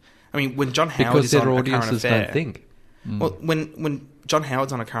stuff. I mean, when John Howard because is on their A Current audiences Affair... don't think. Well, when John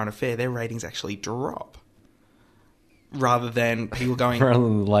Howard's on A Current Affair, their ratings actually drop. Rather than people going... Rather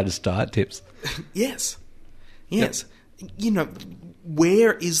than the latest diet tips. Yes. Yes. Yep. You know,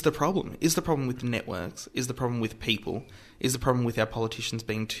 where is the problem? Is the problem with the networks? Is the problem with people? Is the problem with our politicians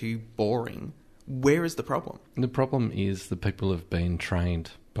being too boring? Where is the problem? The problem is the people have been trained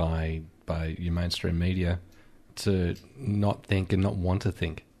by your mainstream media to not think and not want to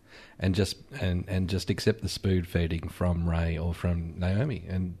think, and just accept the spoon feeding from Ray or from Naomi,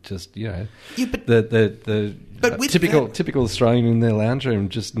 and just but typical Australian in their lounge room,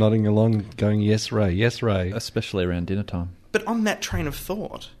 just nodding along, going yes Ray, especially around dinner time. But on that train of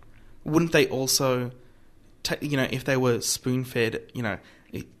thought, wouldn't they also, if they were spoon fed,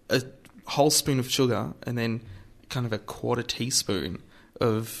 a whole spoon of sugar and then kind of a quarter teaspoon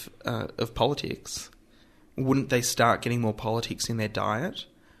of politics, wouldn't they start getting more politics in their diet?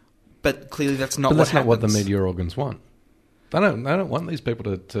 But clearly that's not what happens. Not what the media organs want. They don't want these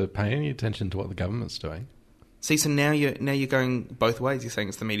people to pay any attention to what the government's doing. See, so now you're going both ways. You're saying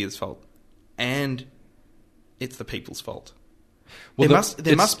it's the media's fault and it's the people's fault. Well,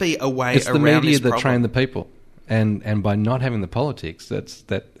 there must be a way around this problem. It's the media that train the people. And by not having the politics,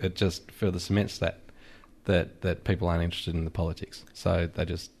 it just further cements that people aren't interested in the politics. So they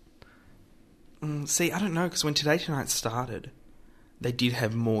just... See, I don't know, because when Today Tonight started, they did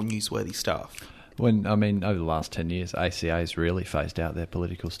have more newsworthy stuff. Over the last 10 years, ACA's really phased out their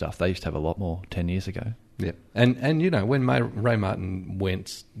political stuff. They used to have a lot more 10 years ago. Yeah. And when Ray Martin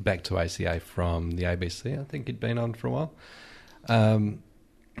went back to ACA from the ABC, I think he'd been on for a while. When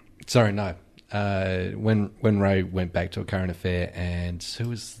Ray went back to A Current Affair, and who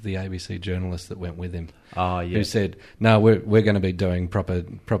was the ABC journalist that went with him? Oh, yeah. Who said, "No, we're going to be doing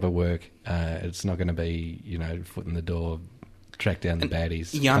proper work. It's not going to be foot in the door, track down the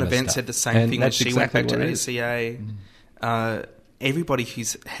baddies." Jana Bent said the same thing when she went back to ACA. Everybody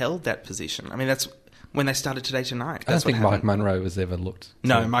who's held that position. I mean, that's when they started Today Tonight. I don't think Mike Munro was ever looked.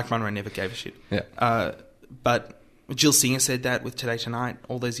 No, Mike Munro never gave a shit. Yeah. But Jill Singer said that with Today Tonight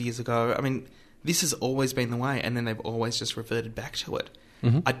all those years ago. I mean, this has always been the way, and then they've always just reverted back to it.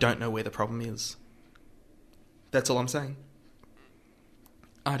 Mm-hmm. I don't know where the problem is. That's all I'm saying.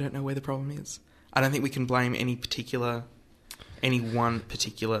 I don't know where the problem is. I don't think we can blame any one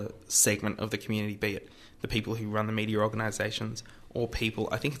particular segment of the community, be it the people who run the media organisations or people.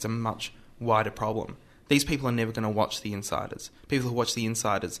 I think it's a much wider problem. These people are never going to watch The Insiders. People who watch The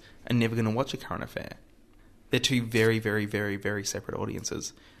Insiders are never going to watch A Current Affair. They're two very, very, very, very separate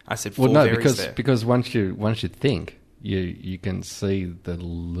audiences. I said four varies there. Because once you think, you can see the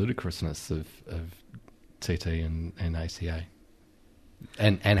ludicrousness of TT and ACA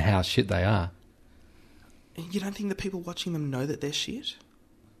and how shit they are. You don't think the people watching them know that they're shit?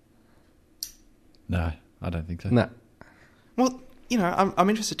 No, I don't think so. No. Well, I'm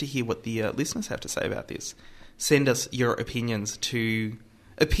interested to hear what the listeners have to say about this. Send us your opinions to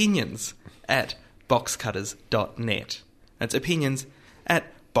opinions@boxcutters.net. That's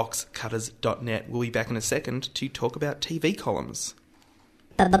opinions@boxcutters.net. We'll be back in a second to talk about TV columns.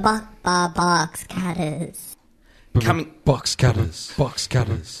 Box cutters. Box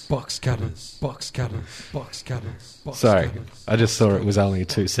cutters. Sorry, I just saw it was only a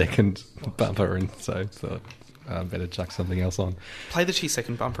 2-second bumper, and so thought I better chuck something else on. Play the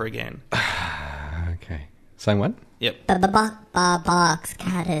 2-second bumper again. Okay. Same one? Yep. Box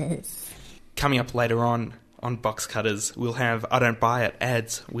cutters. Coming up later on Box Cutters, we'll have I Don't Buy It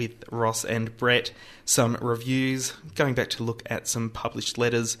ads with Ross and Brett, some reviews, going back to look at some published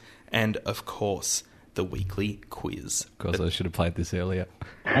letters, and, of course, the weekly quiz. Of course, I should have played this earlier.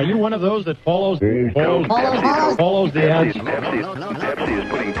 Are you one of those that follows the ads? Pepsi is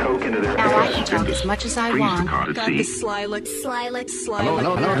putting Coke into their now I can talk as much as I want. Got the sly look.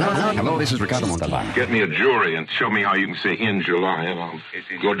 Hello, this is Ricardo Montalban. Get me a jury and show me how you can say in July, and I'll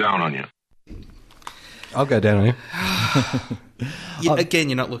go down on you. I'll go down on you. Again,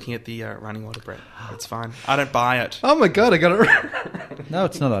 you're not looking at the running order, Brett. It's fine. I don't buy it. Oh my God, I got it right. No,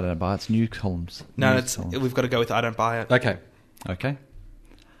 it's not I don't buy it. It's news columns. No, we've got to go with I don't buy it. Okay.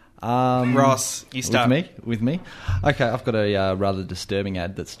 Ross, you start. With me? Okay, I've got a rather disturbing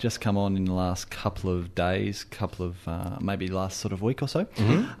ad that's just come on in the last couple of days, maybe last sort of week or so.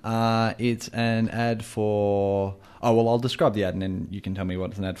 Mm-hmm. It's an ad for... Oh, well, I'll describe the ad and then you can tell me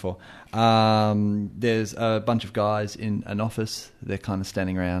what it's an ad for. There's a bunch of guys in an office. They're kind of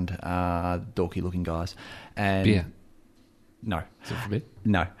standing around, dorky-looking guys. And Beer. No. Is it for beer?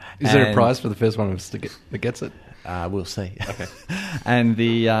 No. Is there a prize for the first one of us that gets it? We'll see. Okay. And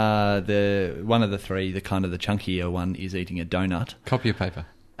the one of the three, the kind of the chunkier one, is eating a donut. Copy of paper.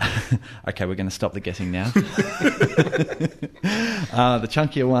 Okay, we're going to stop the guessing now. The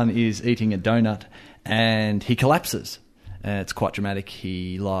chunkier one is eating a donut, and he collapses. It's quite dramatic.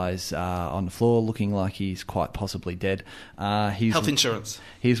 He lies on the floor looking like he's quite possibly dead. Health insurance.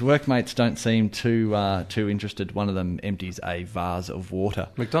 His workmates don't seem too interested. One of them empties a vase of water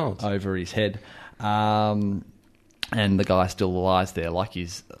McDonald's over his head. And the guy still lies there like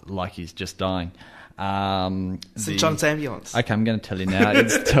he's just dying. St. John's Ambulance. Okay, I'm going to tell you now.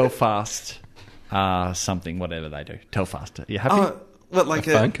 It's Telfast something, whatever they do. Telfast. Are you happy? What, like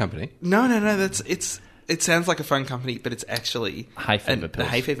a phone company? No. It sounds like a phone company, but it's actually hay fever pill. The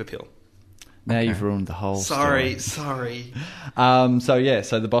hay fever pill. Now you've ruined the whole story. Sorry. So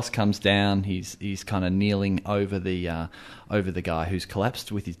the boss comes down. He's kind of kneeling over the guy who's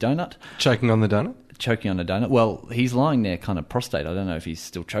collapsed with his donut, choking on the donut. Well, he's lying there, kind of prostrate. I don't know if he's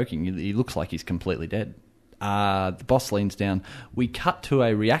still choking. He looks like he's completely dead. The boss leans down. We cut to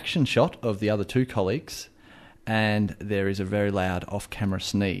a reaction shot of the other two colleagues, and there is a very loud off-camera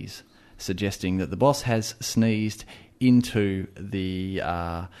sneeze, suggesting that the boss has sneezed into the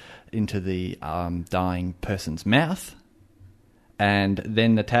dying person's mouth, and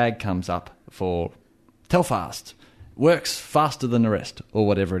then the tag comes up for Telfast works faster than the rest, or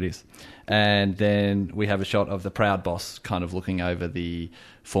whatever it is. And then we have a shot of the proud boss kind of looking over the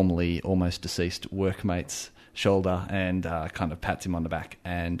formerly almost deceased workmate's shoulder and kind of pats him on the back.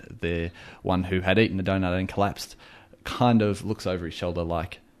 And the one who had eaten the donut and collapsed kind of looks over his shoulder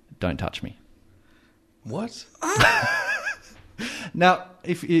like, "Don't touch me." What? Now,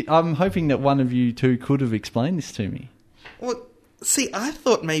 I'm hoping that one of you two could have explained this to me. Well, see, I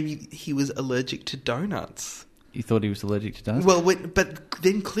thought maybe he was allergic to donuts. You thought he was allergic to donuts? Well, but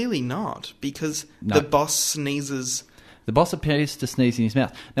then clearly not, because the boss sneezes. The boss appears to sneeze in his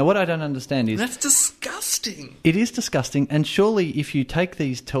mouth. Now, what I don't understand is... That's disgusting. It is disgusting, and surely if you take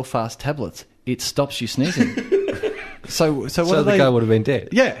these Telfast tablets, it stops you sneezing. So the guy would have been dead.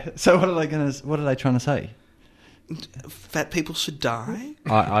 Yeah. So what are they trying to say? Fat people should die?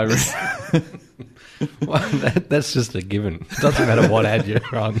 Well, that's just a given. It doesn't matter what ad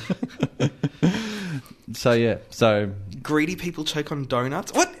you're on. So greedy people choke on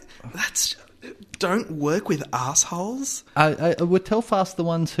donuts? What? Don't work with assholes? Were Telfast the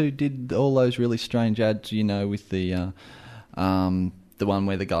ones who did all those really strange ads, with the one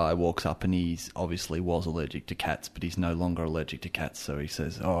where the guy walks up and he obviously was allergic to cats, but he's no longer allergic to cats, so he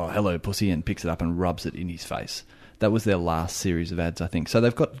says, "Oh, hello, pussy," and picks it up and rubs it in his face. That was their last series of ads, I think. So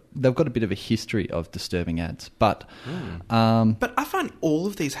they've got a bit of a history of disturbing ads, but but I find all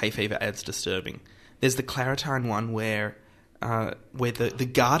of these hay fever ads disturbing. There's the Claritine one where the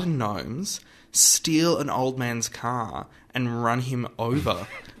garden gnomes steal an old man's car and run him over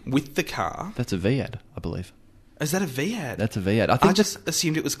with the car. That's a V ad, I believe. Is that a V ad? That's a V ad. I just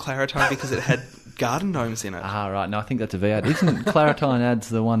assumed it was Claritine because it had garden gnomes in it. Ah, right. No, I think that's a V ad. Isn't Claritine ads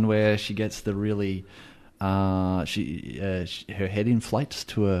the one where she gets the really... her head inflates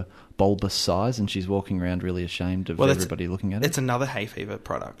to a bulbous size and she's walking around really ashamed of everybody looking at it? It's another hay fever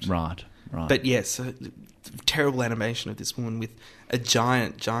product. Right. But yes, terrible animation of this woman with a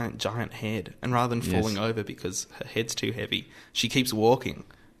giant head, and rather than falling over because her head's too heavy, she keeps walking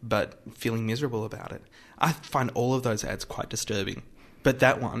but feeling miserable about it. I find all of those ads quite disturbing, but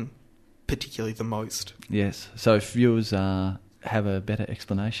that one particularly the most. Yes. So if viewers have a better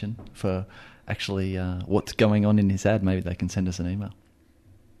explanation for actually what's going on in this ad, maybe they can send us an email.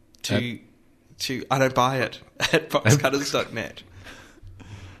 To I don't buy it at boxcutters.net.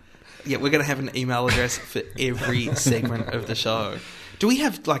 Yeah, we're going to have an email address for every segment of the show. Do we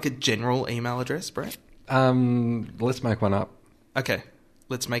have like a general email address, Brett? Let's make one up. Okay,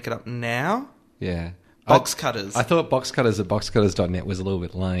 let's make it up now. Yeah. Boxcutters. I thought boxcutters at boxcutters.net was a little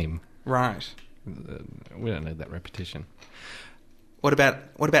bit lame. Right. We don't need that repetition. What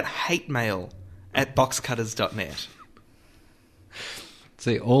about hate mail at boxcutters.net?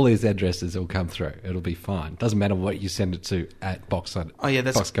 See, all these addresses will come through. It'll be fine. Doesn't matter what you send it to at boxcutters. Oh yeah,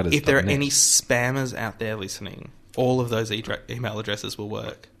 boxcutters.net. If there are any spammers out there listening, all of those email addresses will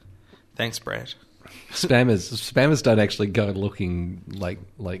work. Thanks, Brett. Spammers don't actually go looking like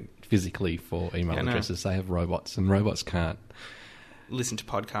physically for email addresses. They have robots, and robots can't listen to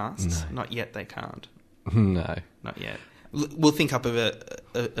podcasts. No. Not yet. They can't. No, not yet. We'll think up of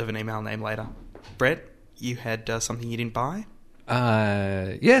an email name later. Brett, you had something you didn't buy?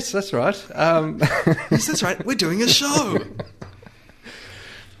 Yes, that's right. Yes, that's right. We're doing a show.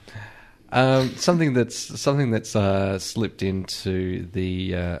 Something that's slipped into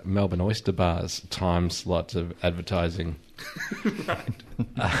the Melbourne Oyster Bar's time slot of advertising. Right.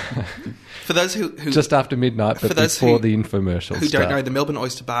 For those who just after midnight, but before the infomercials. Who don't know, the Melbourne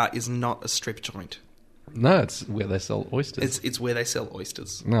Oyster Bar is not a strip joint. No, it's where they sell oysters. It's where they sell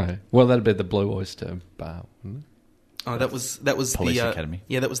oysters. No, well, that'd be the Blue Oyster Bar. Wouldn't it? Oh, that was Police Academy.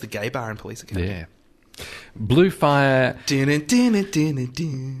 Yeah, that was the gay bar in Police Academy. Yeah. Blue Fire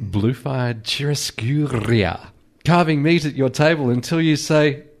Chiaroscura. Carving meat at your table until you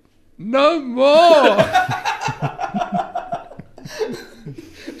say, "No more!"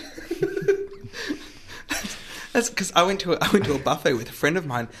 That's because I went to a buffet with a friend of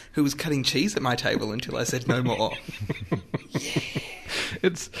mine who was cutting cheese at my table until I said no more. Yeah.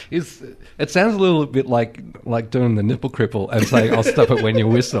 It sounds a little bit like doing the nipple cripple and saying, "I'll stop it when you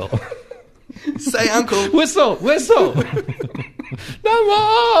whistle." Say, uncle. Whistle! No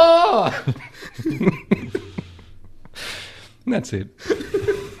more! That's it.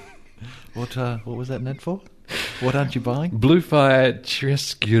 What was that meant for? What aren't you buying? Blue Fire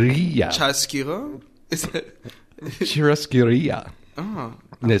Chiaroscura. Chiaroscuro? Is it? Chiaroscura. Oh.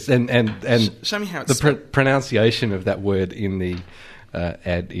 Yes, and show me how it's the pronunciation of that word in the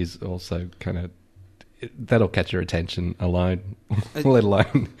ad is also kind of... That'll catch your attention alone, let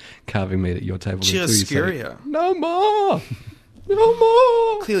alone carving meat at your table. Chiaroscura. No more! No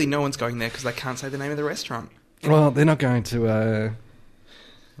more! Clearly no one's going there because they can't say the name of the restaurant. Well, they're not going to the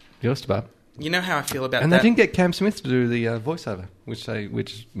Oyster Bar. You know how I feel about and that. And they didn't get Cam Smith to do the voiceover,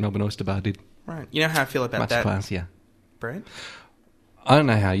 which Melbourne Oyster Bar did. Right. You know how I feel about that. Much classier. Brett? I don't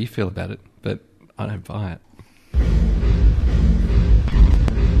know how you feel about it, but I don't buy it.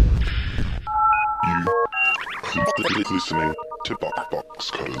 You listening to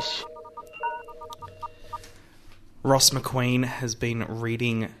Box Cutters. Ross McQueen has been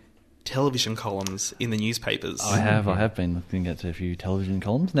reading television columns in the newspapers. I have been looking at a few television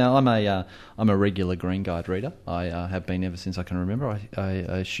columns. Now, I'm a regular Green Guide reader. I have been ever since I can remember. I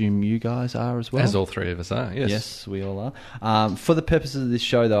assume you guys are as well. As all three of us are, yes. Yes, we all are. For the purposes of this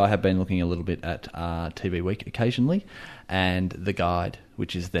show, though, I have been looking a little bit at TV Week occasionally, and The Guide,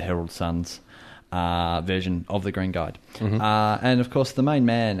 which is the Herald Sun's version of the Green Guide. Mm-hmm. And, of course, the main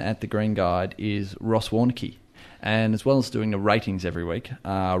man at the Green Guide is Ross Warneke. And as well as doing the ratings every week,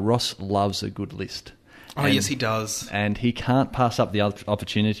 Ross loves a good list. Oh, yes, he does. And he can't pass up the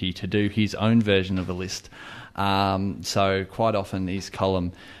opportunity to do his own version of a list. So quite often his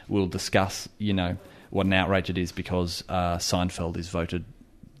column will discuss, what an outrage it is because Seinfeld is voted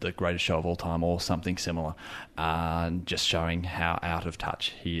the greatest show of all time or something similar, just showing how out of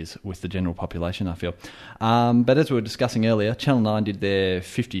touch he is with the general population, I feel. But as we were discussing earlier, Channel 9 did their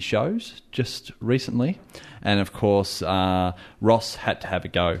 50 shows just recently, and of course Ross had to have a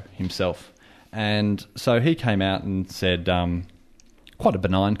go himself. And so he came out and said, quite a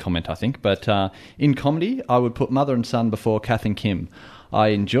benign comment, I think, but in comedy, I would put Mother and Son before Kath and Kim. I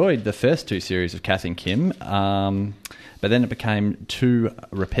enjoyed the first two series of Kath and Kim, but then it became too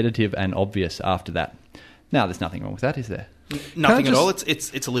repetitive and obvious after that. Now, there's nothing wrong with that, is there? Nothing at all.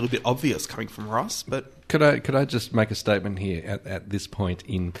 It's a little bit obvious coming from Ross, but could I just make a statement here at this point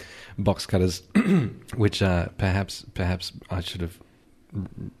in Box Cutters, which perhaps I should have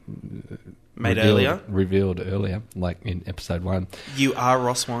revealed earlier, like in episode 1. You are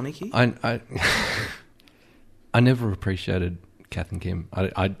Ross Warneke? I never appreciated Kath and Kim.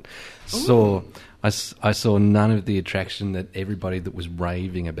 I saw none of the attraction that everybody that was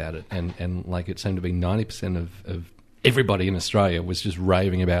raving about it, and like it seemed to be 90% of everybody in Australia was just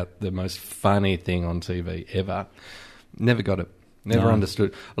raving about the most funny thing on TV ever. Never got it. Never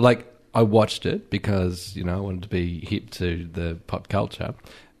understood. Like, I watched it because, I wanted to be hip to the pop culture,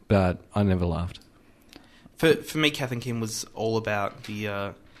 but I never laughed. For me, Kath and Kim was all about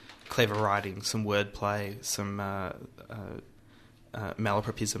the clever writing, some wordplay, some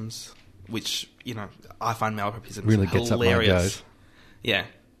malapropisms, which, I find malapropisms really hilarious. Gets up my goat. Yeah.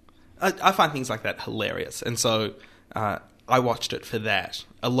 I find things like that hilarious. And so I watched it for that.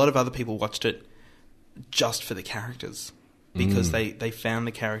 A lot of other people watched it just for the characters because they found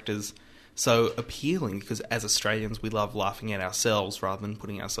the characters so appealing because as Australians we love laughing at ourselves rather than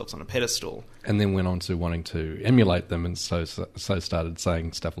putting ourselves on a pedestal. And then went on to wanting to emulate them, and so started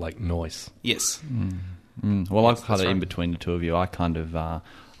saying stuff like noise. Yes. Well, Yes, I'm kind that's of right. in between the two of you. I kind of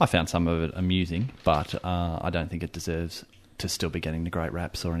I found some of it amusing, but I don't think it deserves to still be getting the great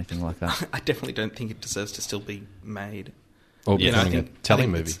raps or anything like that. I definitely don't think it deserves to still be made. Or You know, I becoming a think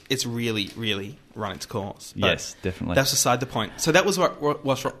telemovie. it's really, really run its course. But Yes, definitely. That's beside the point. So that was what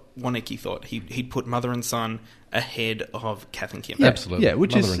Warnicki thought. He'd put Mother and Son ahead of Kath and Kim. Yeah, Absolutely. Yeah,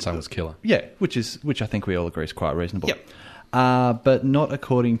 which Mother is and Son was killer. Yeah, which I think we all agree is quite reasonable. Yep. But not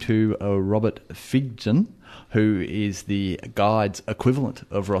according to Robert Figden, who is the Guide's equivalent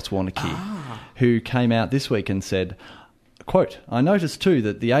of Ross Warnicki, who came out this week and said, quote, "I noticed too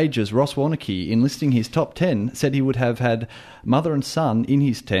that the ages Ross Warnicki, in listing his top 10, said he would have had Mother and Son in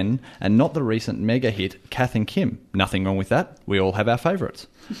his 10 and not the recent mega hit Kath and Kim. Nothing wrong with that. We all have our favourites."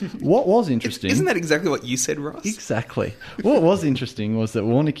 What was interesting... Isn't that exactly what you said, Ross? Exactly. What was interesting was that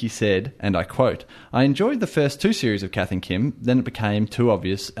Warnicki said, and I quote, "I enjoyed the first 2 series of Kath and Kim, then it became too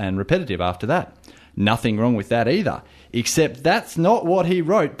obvious and repetitive after that. Nothing wrong with that either. Except that's not what he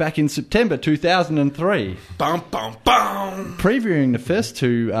wrote back in September 2003. Bum, bum, bum. Previewing the first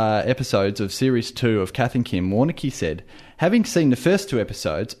 2 episodes of Series 2 of Kath and Kim, Warnicki said, "Having seen the first 2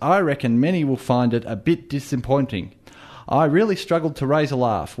 episodes, I reckon many will find it a bit disappointing. I really struggled to raise a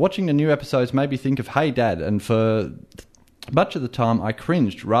laugh. Watching the new episodes made me think of Hey Dad, and for much of the time I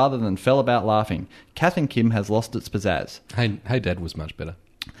cringed rather than fell about laughing. Kath and Kim has lost its pizzazz." Hey Dad was much better.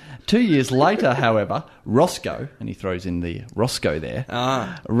 2 years later, however, Roscoe, and he throws in the Roscoe there,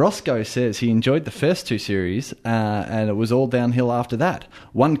 Roscoe says he enjoyed the first 2 series and it was all downhill after that.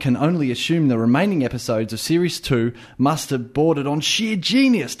 "One can only assume the remaining episodes of Series 2 must have bordered on sheer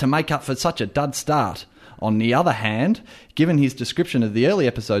genius to make up for such a dud start. On the other hand, given his description of the early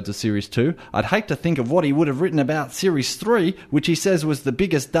episodes of Series 2, I'd hate to think of what he would have written about Series 3, which he says was the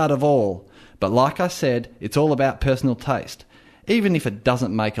biggest dud of all. But like I said, it's all about personal taste. Even if it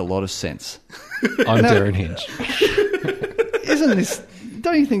doesn't make a lot of sense." I'm Darren Hinge. Isn't this...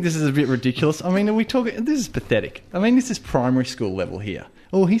 Don't you think this is a bit ridiculous? I mean, are we talking... This is pathetic. I mean, this is primary school level here.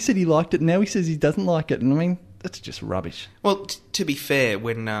 Oh, he said he liked it, now he says he doesn't like it. And I mean, that's just rubbish. Well, to be fair,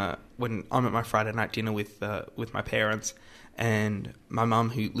 when I'm at my Friday night dinner with my parents, and my mum,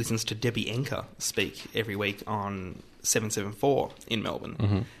 who listens to Debbie Enker speak every week on 774 in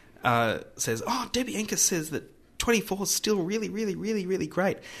Melbourne, says, "Oh, Debbie Enker says that 24 is still really, really, really, really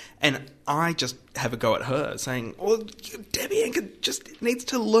great." And I just have a go at her saying, "Well, Debbie Enker just needs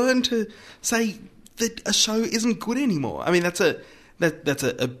to learn to say that a show isn't good anymore." I mean, that's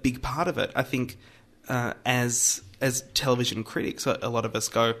a big part of it. I think as television critics, a lot of us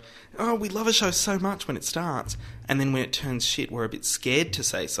go, "Oh, we love a show so much when it starts, and then when it turns shit, we're a bit scared to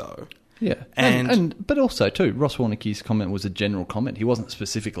say so." Yeah, but also too, Ross Warnicki's comment was a general comment. He wasn't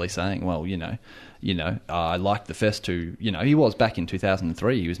specifically saying, "Well, I liked the first 2." He was back in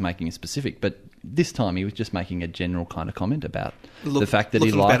 2003. He was making a specific, but this time he was just making a general kind of comment about the fact that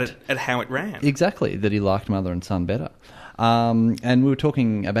he liked at how it ran. Exactly, that he liked Mother and Son better. And we were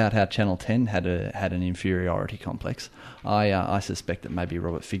talking about how Channel 10 had an inferiority complex. I suspect that maybe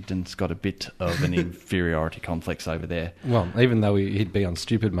Robert Figden's got a bit of an inferiority complex over there. Well, even though he'd be on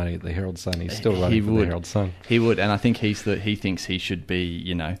stupid money at the Herald Sun, he's still running for the Herald Sun. He would, and I think he thinks he should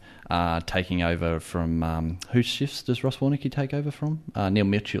be, taking over from... whose shifts does Ross Warnicki take over from? Neil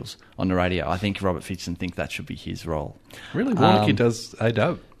Mitchell's on the radio. I think Robert Figden thinks that should be his role. Really? Warnicki does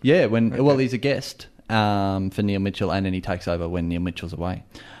A-Dub? Yeah, well, he's a guest for Neil Mitchell, and then he takes over when Neil Mitchell's away.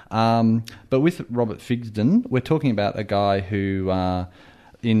 But with Robert Figden, we're talking about a guy who,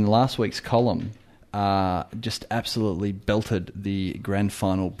 in last week's column, just absolutely belted the grand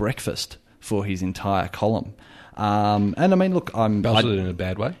final breakfast for his entire column. And I mean, look, belted it in a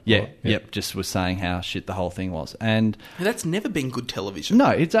bad way? Yeah, yep. Just was saying how shit the whole thing was, and that's never been good television. No,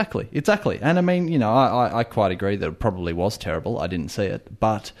 exactly. And I mean, I quite agree that it probably was terrible. I didn't see it,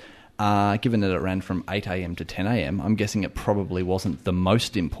 but given that it ran from 8 a.m. to 10 a.m., I'm guessing it probably wasn't the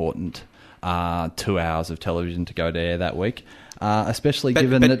most important 2 hours of television to go to air that week. Especially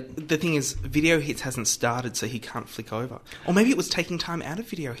given that... the thing is, Video Hits hasn't started, so he can't flick over. Or maybe it was taking time out of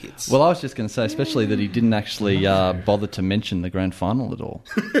Video Hits. Well, I was just going to say, especially that he didn't actually bother to mention the grand final at all.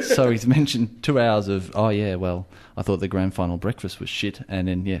 So he's mentioned 2 hours of, I thought the grand final breakfast was shit, and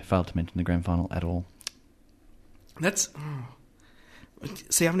then, failed to mention the grand final at all. That's...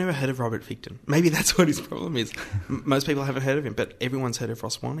 See, I've never heard of Robert Figden. Maybe that's what his problem is. Most people haven't heard of him, but everyone's heard of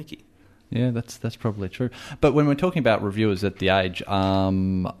Ross Warnicki. Yeah, that's probably true. But when we're talking about reviewers at the Age,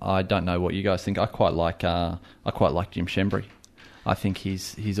 I don't know what you guys think. I quite like Jim Shembry. I think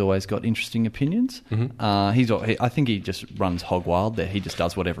he's always got interesting opinions. Mm-hmm. I think he just runs hog wild there. He just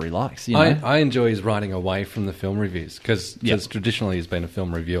does whatever he likes. You know? I enjoy his writing away from the film reviews because Yep. traditionally he's been a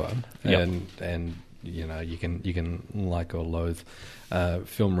film reviewer, Yep. and you know you can like or loathe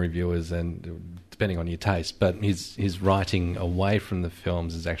film reviewers, and depending on your taste, but his writing away from the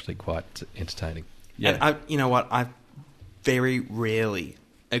films is actually quite entertaining. Yeah. And you know what? I very rarely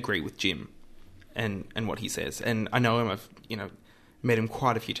agree with Jim and what he says. And I know him. I've met him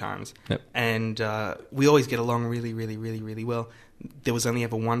quite a few times. Yep. And we always get along really, really, really, really well. There was only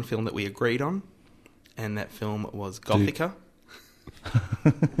ever one film that we agreed on, and that film was Gothica.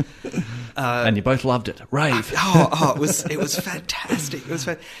 And you both loved it. Rave. It was fantastic.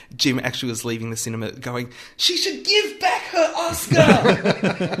 Jim actually was leaving the cinema going, "She should give back her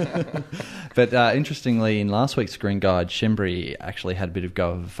Oscar." But interestingly, in last week's Screen Guide, Shembri actually had a bit of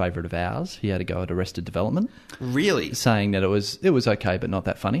go of a favourite of ours. He had a go at Arrested Development. Really? Saying that it was okay, but not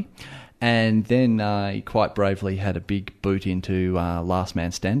that funny. And then he quite bravely had a big boot into Last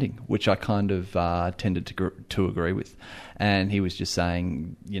Man Standing, which I kind of tended to agree with. And he was just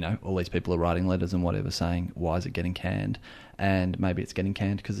saying, all these people are writing letters and whatever saying, why is it getting canned? And maybe it's getting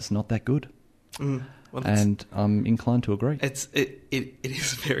canned because it's not that good. Well, and I'm inclined to agree. It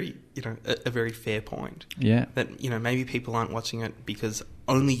is very, a very fair point. Yeah. That, maybe people aren't watching it because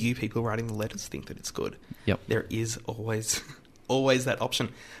only you people writing the letters think that it's good. Yep. There is always that option.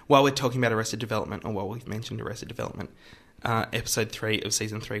 While we're talking about Arrested Development, or while we've mentioned Arrested Development, episode 3 of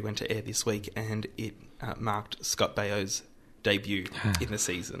season 3 went to air this week, and it marked Scott Baio's debut in the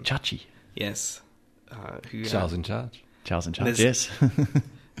season. Chachi. Yes. Charles in Charge. Charles in Charge, yes.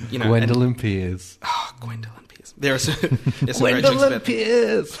 Gwendolyn Pierce. Oh, Gwendolyn Pierce. There's some great jokes Gwendolyn about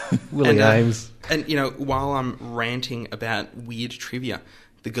Pierce. Willie Ames. And, while I'm ranting about weird trivia,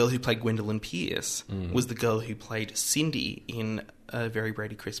 the girl who played Gwendolyn Pierce was the girl who played Cindy in A Very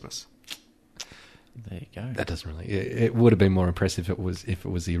Brady Christmas. There you go. That doesn't really... It would have been more impressive if it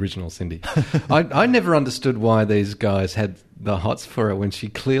was the original Cindy. I never understood why these guys had the hots for her when she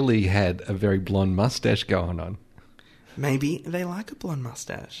clearly had a very blonde mustache going on. Maybe they like a blonde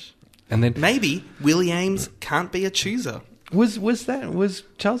mustache. And then maybe Willie Ames can't be a chooser. Was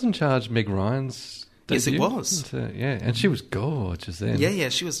Charles in Charge Meg Ryan's Yes, it debut? was. Yeah, and she was gorgeous then. Yeah,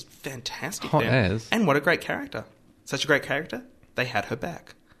 she was fantastic Hot then. as. And what a great character. Such a great character. They had her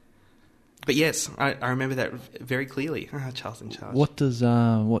back. But yes, I remember that very clearly. Charles in Charge. What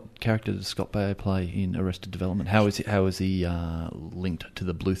character does Scott Baio play in Arrested Development? How is he linked to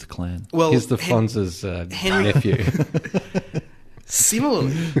the Bluth clan? Well, he's the Fonz's nephew.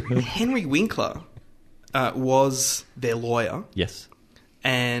 Similarly, Henry Winkler was their lawyer. Yes.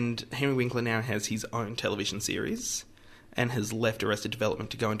 And Henry Winkler now has his own television series and has left Arrested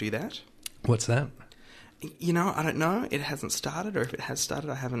Development to go and do that. What's that? I don't know. It hasn't started, or if it has started,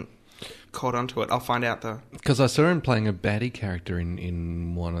 I haven't caught onto it. I'll find out, though. Because I saw him playing a baddie character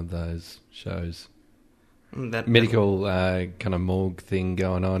in one of those shows. That medical kind of morgue thing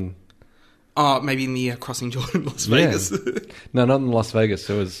going on. Oh, maybe in the Crossing Jordan, Las Vegas. No, not in Las Vegas.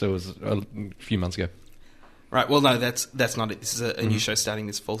 It was a few months ago. Right. Well, no, that's not it. This is a new show starting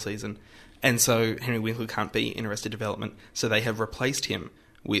this fall season, and so Henry Winkler can't be in Arrested Development. So they have replaced him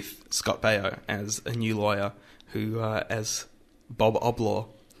with Scott Baio as a new lawyer, who as Bob Oblaw,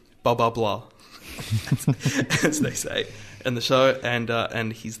 as they say in the show,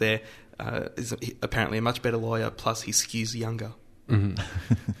 and he's there. Is apparently a much better lawyer. Plus, he skews younger. Mm-hmm.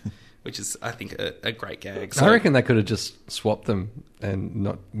 Which is, I think, a great gag. So, I reckon they could have just swapped them and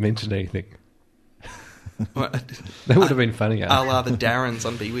not mentioned anything. That would have been funny. A la the Darrens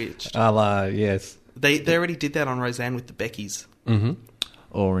on Bewitched. A la, yes. They already did that on Roseanne with the Beckys. Mm-hmm.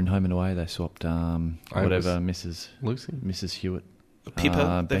 Or in Home and Away, they swapped Mrs. Lucy, Mrs. Hewitt,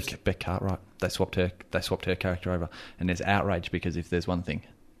 Pippa, Beck Cartwright. They swapped her character over, and there's outrage because if there's one thing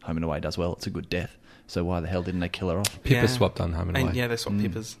Home and Away does well, it's a good death. So why the hell didn't they kill her off? Pippa swapped on Home and Away. Yeah, they swapped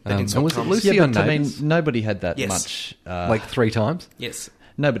Pippas. They didn't swap was Toms. it Lucy on I mean, Neighbours? nobody had that much. Like 3 times? Yes.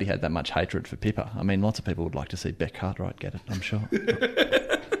 Nobody had that much hatred for Pippa. I mean, lots of people would like to see Beck Cartwright get it, I'm sure.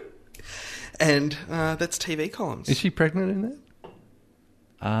 And that's TV columns. Is she pregnant in that?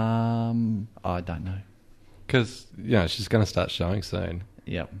 I don't know. Because, she's going to start showing soon.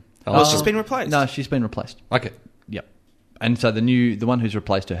 Yep. Well, she's been replaced. No, she's been replaced. Okay. Yep. And so the one who's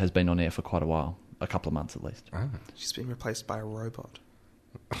replaced her has been on air for quite a while. A couple of months at least. Ah. She's been replaced by a robot.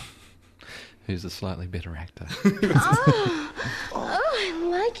 Who's a slightly better actor. I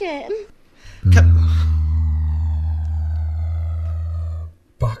like it.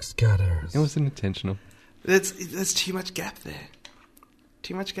 Box cutters. It wasn't intentional. There's too much gap there.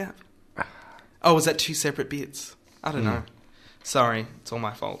 Too much gap. Oh, was that 2 separate bits? I don't know. Sorry, it's all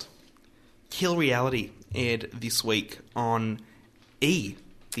my fault. Kill Reality aired this week on E,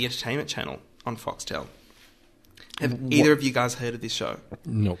 the entertainment channel on Foxtel. Have either of you guys heard of this show?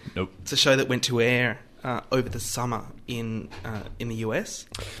 Nope. It's a show that went to air over the summer in the US.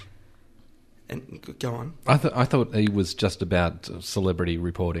 And go on. I thought it was just about celebrity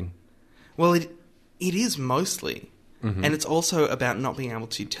reporting. Well, it is mostly. Mm-hmm. And it's also about not being able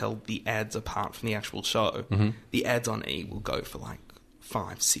to tell the ads apart from the actual show. Mm-hmm. The ads on E will go for like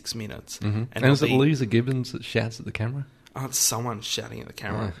 5-6 minutes. Mm-hmm. And is it Lisa Gibbons that shouts at the camera? Oh, it's someone shouting at the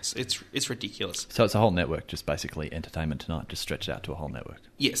camera. Oh. It's ridiculous. So it's a whole network, just basically Entertainment Tonight, just stretched out to a whole network.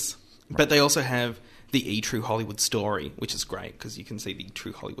 Yes. Right. But they also have the E! True Hollywood Story, which is great because you can see the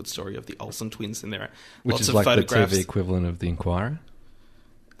true Hollywood story of the Olsen twins, and there are lots of photographs. Which is like the TV equivalent of The Inquirer?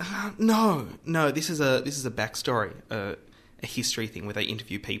 No. This is a backstory, a history thing where they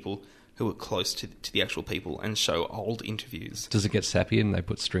interview people who are close to the actual people and show old interviews. Does it get sappy and they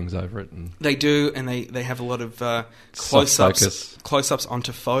put strings over it? And they do, and they have a lot of close-ups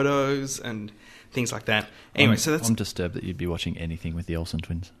onto photos and things like that. Anyway, I'm disturbed that you'd be watching anything with the Olsen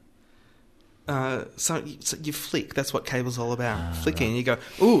twins. So you flick. That's what cable's all about. Flicking, and you go,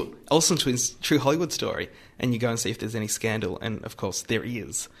 ooh, Olsen twins, true Hollywood story, and you go and see if there's any scandal, and of course there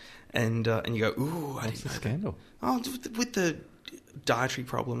is, and you go, ooh, I didn't know scandal? Oh, with the dietary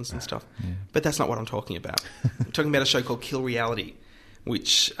problems and stuff. Yeah. But that's not what I'm talking about. I'm talking about a show called Kill Reality,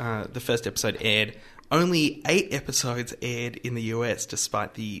 which the first episode aired. Only 8 episodes aired in the US,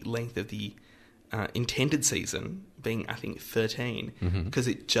 despite the length of the intended season being, I think, 13, because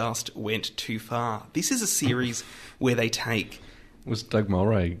it just went too far. This is a series where they take... Was Doug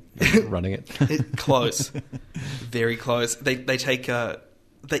Mulray running it? Close. Very close. They take...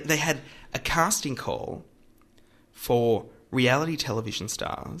 They had a casting call for reality television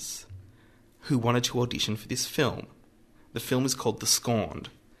stars who wanted to audition for this film. The film is called The Scorned,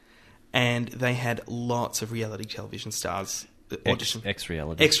 and they had lots of reality television stars audition.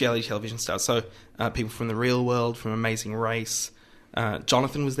 Ex-reality television stars. So people from The Real World, from Amazing Race.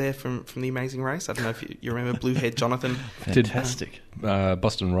 Jonathan was there from The Amazing Race. I don't know if you remember Blue-haired Jonathan. Fantastic. Did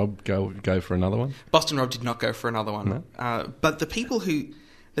Boston Rob go for another one? Boston Rob did not go for another one. No? But the people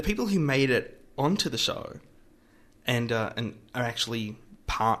who made it onto the show and are actually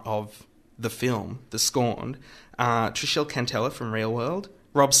part of the film, The Scorned, Trishelle Cantella from Real World,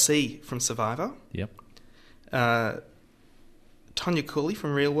 Rob C. from Survivor. Yep. Tonya Cooley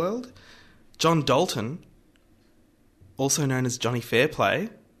from Real World, John Dalton, also known as Johnny Fairplay.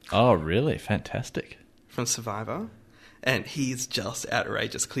 Oh, really? Fantastic. From Survivor. And he's just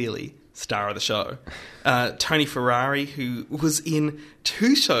outrageous, clearly. Star of the show. Tony Ferrari, who was in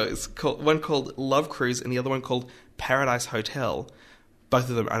 2 shows, one called Love Cruise and the other one called Paradise Hotel. Both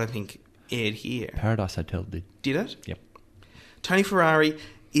of them, I don't think, aired here. Paradise Hotel did. Did it? Yep. Tony Ferrari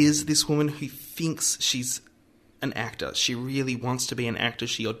is this woman who thinks she's an actor. She really wants to be an actor.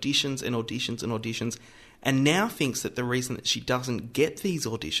 She auditions and auditions and auditions, and now thinks that the reason that she doesn't get these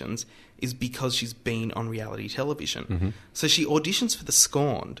auditions is because she's been on reality television. Mm-hmm. So she auditions for The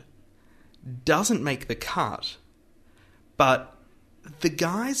Scorned, doesn't make the cut, but the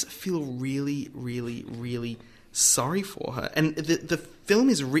guys feel really, really, really sorry for her. And the film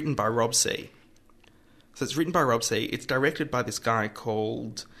is written by Rob C. So it's written by Rob C. It's directed by this guy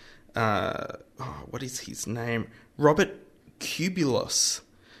called... what is his name? Robert Kubulos,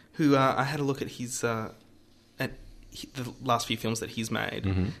 who I had a look at his the last few films that he's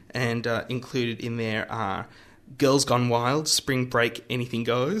made, and included in there are Girls Gone Wild, Spring Break, Anything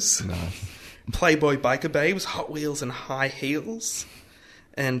Goes, Playboy Biker Babes, Hot Wheels and High Heels,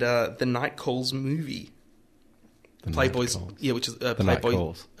 and The Night Calls movie. Playboy's, which is a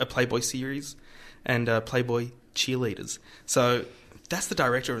Playboy series, and Playboy Cheerleaders. So that's the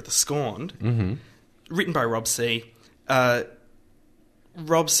director of The Scorned, written by Rob C.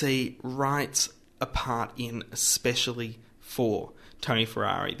 Rob C. writes a part in especially for Tony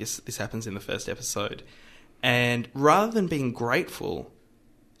Ferrari. This happens in the first episode. And rather than being grateful,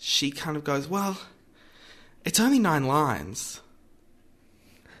 she kind of goes, well, it's only 9 lines.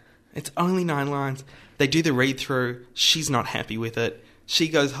 It's only 9 lines. They do the read-through. She's not happy with it. She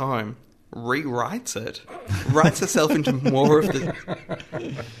goes home, rewrites it, writes herself into more of the...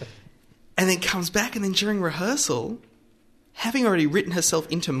 and then comes back, and then during rehearsal, having already written herself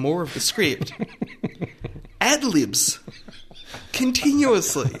into more of the script, ad-libs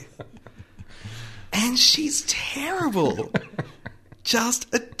continuously. And she's terrible.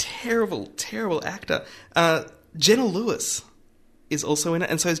 Just a terrible, terrible actor. Jenna Lewis is also in it,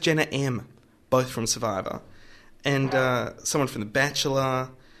 and so is Jenna M., both from Survivor. And someone from The Bachelor.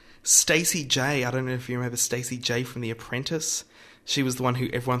 Stacey J. I don't know if you remember Stacey J. from The Apprentice. She was the one who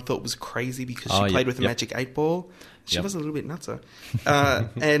everyone thought was crazy because she played with a magic 8-ball. She was a little bit nutso.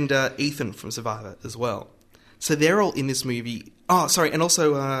 And Ethan from Survivor as well. So they're all in this movie. Oh, sorry, and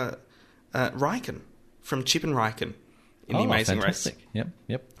also Riken from Chip and Riken in The Amazing fantastic. Race.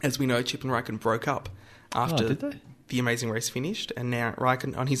 Yep. As we know, Chip and Riken broke up after The Amazing Race finished, and now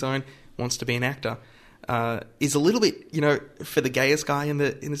Riken on his own wants to be an actor. Is a little bit, for the gayest guy in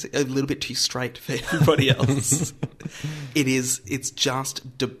this, a little bit too straight for everybody else. It's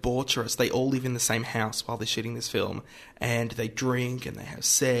just debaucherous. They all live in the same house while they're shooting this film, and they drink and they have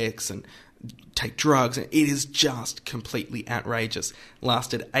sex and take drugs, and it is just completely outrageous.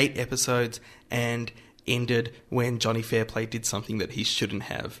 Lasted 8 episodes and ended when Johnny Fairplay did something that he shouldn't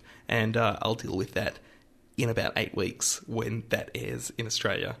have, and I'll deal with that in about 8 weeks when that airs in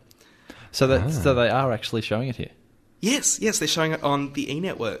Australia. So they are actually showing it here? Yes, they're showing it on the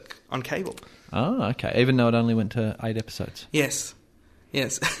E-Network, on cable. Oh, okay. Even though it only went to 8 episodes? Yes.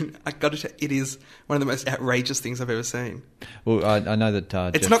 I got to tell it is one of the most outrageous things I've ever seen. Well, I know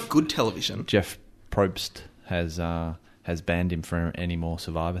that... it's not good television. Jeff Probst has banned him from any more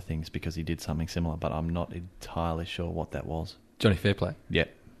Survivor things because he did something similar, but I'm not entirely sure what that was. Johnny Fairplay? Yeah.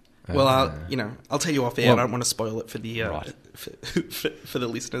 Well, I'll tell you off air. I don't want to spoil it for the for the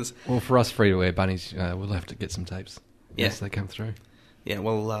listeners. Well, for us free-to-air bunnies, we'll have to get some tapes once they come through. Yeah,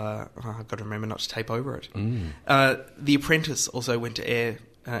 well, I've got to remember not to tape over it. The Apprentice also went to air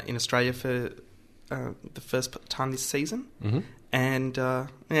in Australia for the first time this season. Mm-hmm. And,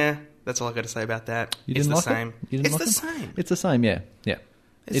 that's all I've got to say about that. It's the same. It's the same. It's the same, yeah.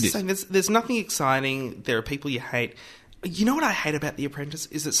 It's the same. There's nothing exciting. There are people you hate. You know what I hate about The Apprentice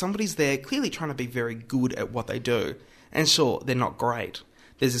is that somebody's there clearly trying to be very good at what they do. And sure, they're not great.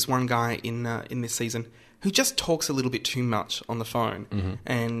 There's this one guy in this season who just talks a little bit too much on the phone. Mm-hmm.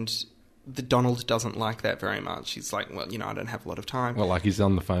 And the Donald doesn't like that very much. He's like, well, I don't have a lot of time. Well, like he's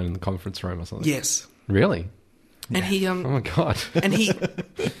on the phone in the conference room or something. Yes. Really? And he... oh, my God. And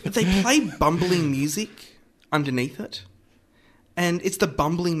they play bumbling music underneath it. And it's the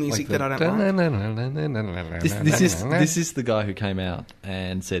bumbling music that I don't like. This is the guy who came out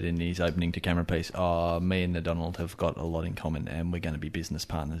and said in his opening to camera piece, me and the Donald have got a lot in common and we're going to be business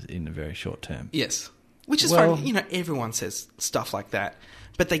partners in the very short term. Yes. Which is fine. Everyone says stuff like that.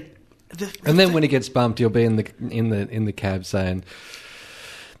 But then when he gets bumped, you'll be in the cab saying...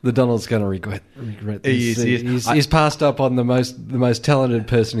 The Donald's going to regret this. He's passed up on the most talented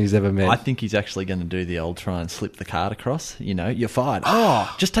person he's ever met. I think he's actually going to do the old try and slip the card across. You're fired.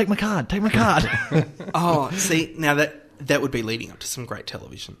 Oh, just take my card. Take my card. See, now that would be leading up to some great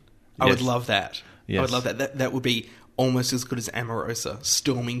television. I would love that. Yes. I would love that. That would be almost as good as Omarosa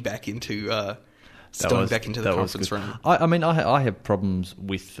storming back into the conference room. I have problems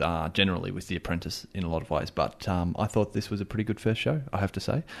with generally with The Apprentice in a lot of ways, but I thought this was a pretty good first show, I have to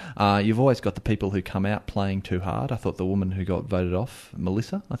say. You've always got the people who come out playing too hard. I thought the woman who got voted off,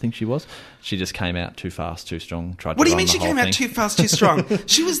 Melissa, I think she was, she just came out too fast, too strong. What do you mean she came out too fast, too strong?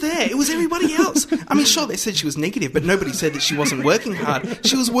 She was there. It was everybody else. I mean, sure, they said she was negative, but nobody said that she wasn't working hard.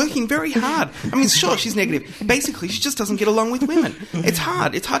 She was working very hard. I mean, sure, she's negative. Basically, she just doesn't get along with women. It's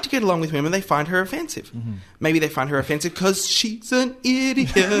hard. It's hard to get along with women. They find her offensive. Mm-hmm. Maybe they find her offensive because she's an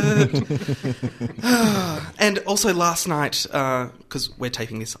idiot. And also last night, because we're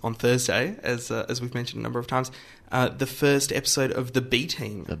taping this on Thursday, as we've mentioned a number of times, the first episode of The B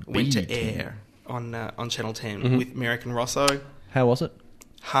Team went to air on Channel 10 with Merrick and Rosso. How was it?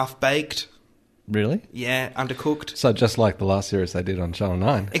 Half-baked. Really? Yeah, undercooked. So just like the last series they did on Channel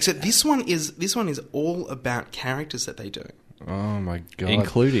 9. Except this one is all about characters that they do. Oh my God.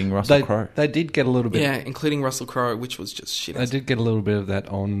 Including Russell Crowe. They did get a little bit... Yeah, including Russell Crowe, which was just shit. They did get a little bit of that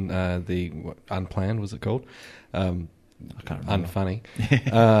on the... Unplanned, was it called? I can't remember. Unfunny.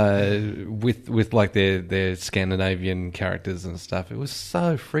 with like their Scandinavian characters and stuff. It was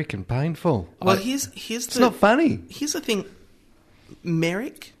so freaking painful. Well, it's not funny. Here's the thing.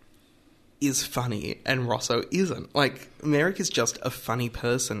 Merrick is funny and Rosso isn't. Like, Merrick is just a funny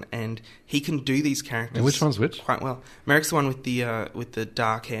person and he can do these characters. And which one's which? Quite well. Merrick's the one with the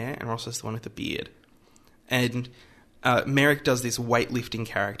dark hair and Rosso's the one with the beard. And Merrick does this weightlifting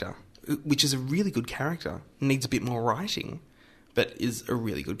character, which is a really good character. Needs a bit more writing, but is a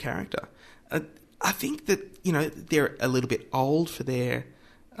really good character. I think that, they're a little bit old for their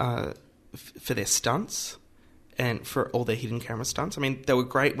stunts and for all their hidden camera stunts. I mean, they were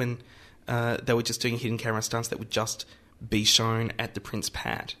great when they were just doing hidden camera stunts that would just be shown at the Prince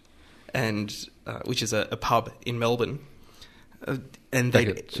Pat, and which is a pub in Melbourne. And back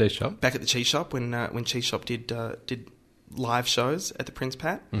at the cheese shop. Back at the cheese shop when Cheese Shop did live shows at the Prince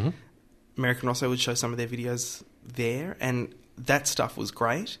Pat. Mm-hmm. American Rosso would show some of their videos there, and that stuff was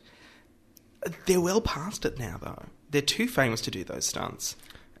great. They're well past it now, though. They're too famous to do those stunts,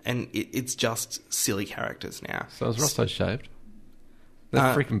 and it's just silly characters now. So was Rosso shaved?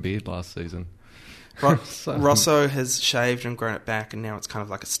 That freaking beard last season. Rosso has shaved and grown it back, and now it's kind of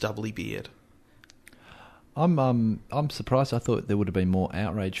like a stubbly beard. I'm surprised. I thought there would have been more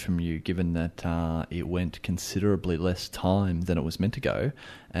outrage from you, given that it went considerably less time than it was meant to go,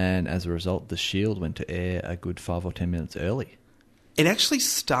 and as a result, The Shield went to air a good 5 or 10 minutes early. It actually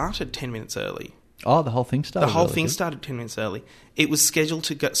started 10 minutes early. Oh, the whole thing started. The whole thing started 10 minutes early. It was scheduled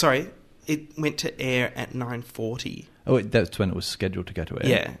to go. Sorry, it went to air at 9:40. Oh, that's when it was scheduled to go to air.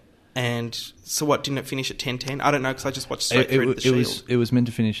 Yeah. And so what, didn't it finish at 10:10? I don't know, because I just watched straight through The Shield. It was meant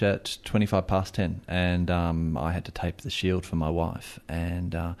to finish at 25 past 10, and I had to tape The Shield for my wife,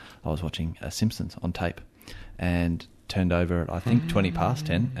 and I was watching Simpsons on tape, and turned over at, I think, 20 past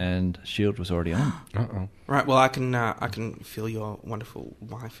 10, and Shield was already on. Uh-oh. Right, well, I can fill your wonderful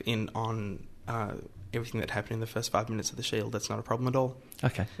wife in on everything that happened in the first 5 minutes of The Shield. That's not a problem at all.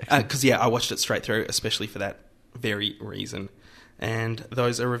 Okay. Because, I watched it straight through, especially for that very reason. And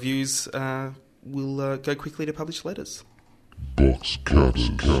those are reviews. We'll go quickly to published letters. Box cutters.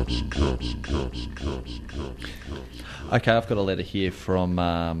 Okay, I've got a letter here from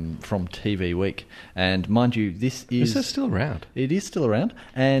TV Week, and mind you, this is still around. It is still around,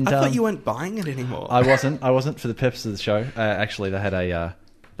 and I thought you weren't buying it anymore. I wasn't for the purpose of the show. Actually, they had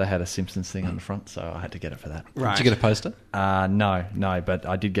a Simpsons thing on the front, so I had to get it for that. Right. Did you get a poster? No, but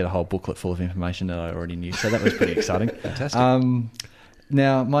I did get a whole booklet full of information that I already knew, so that was pretty exciting. Fantastic.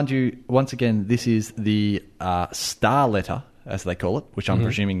 Now, mind you, once again, this is the Star Letter, as they call it, which I'm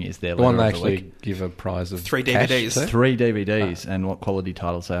presuming is their letter one they of the actually week. give a prize of 3 DVDs. 3 DVDs, and what quality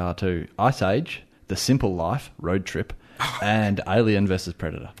titles they are too. Ice Age, The Simple Life, Road Trip, and Alien vs.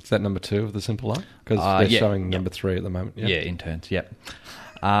 Predator. Is that number 2 of The Simple Life? Because they're showing number 3 at the moment. Yeah, in turns, yep.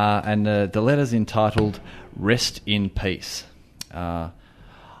 And the letter's entitled Rest in Peace.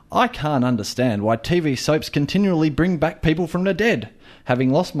 I can't understand why TV soaps continually bring back people from the dead.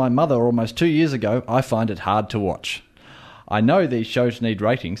 Having lost my mother almost 2 years ago, I find it hard to watch. I know these shows need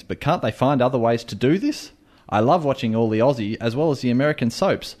ratings, but can't they find other ways to do this? I love watching all the Aussie as well as the American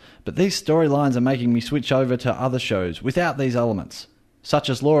soaps, but these storylines are making me switch over to other shows without these elements, such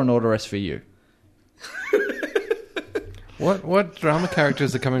as Law & Order SVU. What drama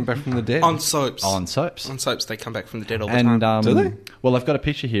characters are coming back from the dead? On soaps. On soaps, they come back from the dead all the time. Do they? Well, I've got a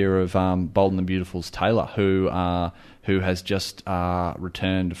picture here of Bold and the Beautiful's Taylor, who has just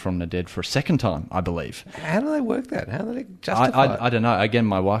returned from the dead for a second time, I believe. How do they work that? How do they justify it? I don't know. Again,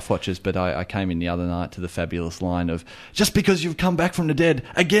 my wife watches, but I came in the other night to the fabulous line of, just because you've come back from the dead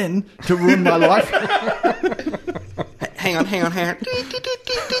again to ruin my life. Hang on.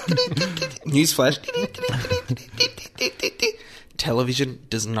 Newsflash. Television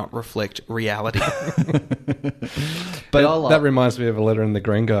does not reflect reality. But that reminds me of a letter in the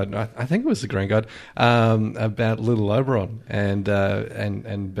Green Guide. I think it was the Green Guide about Little Oberon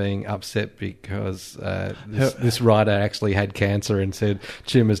and being upset because this writer actually had cancer and said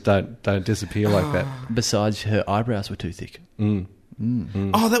tumours don't disappear like that. Besides, her eyebrows were too thick.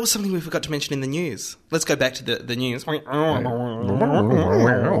 Oh, that was something we forgot to mention in the news. Let's go back to the news.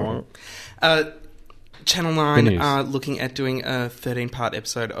 Channel 9 are looking at doing a 13-part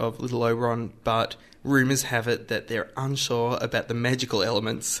episode of Little Oberon, but rumours have it that they're unsure about the magical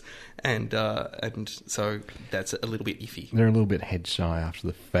elements, and so that's a little bit iffy. They're a little bit head shy after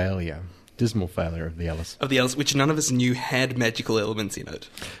the dismal failure of the Alice. Which none of us knew had magical elements in it.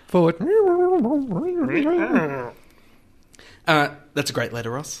 Forward. That's a great letter,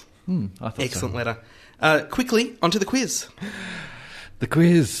 Ross. I thought Excellent letter. Quickly, onto the quiz. The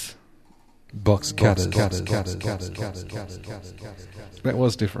quiz. Box cutters. That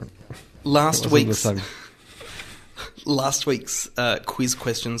was different. Last week's quiz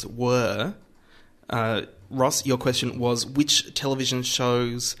questions were... Ross, your question was which two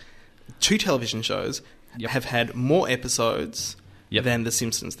television shows have had more episodes than The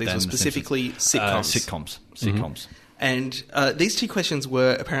Simpsons. These were specifically sitcoms. Sitcoms. And these two questions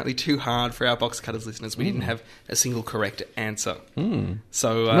were apparently too hard for our Box Cutters listeners. We didn't have a single correct answer.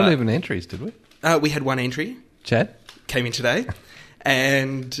 So not even entries, did we? We had one entry. Chad? Came in today.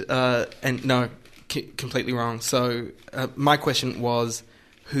 And no, completely wrong. So my question was,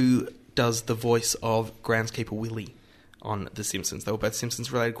 who does the voice of Groundskeeper Willie on The Simpsons? They were both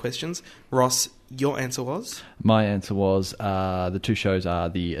Simpsons-related questions. Ross, your answer was? My answer was the two shows are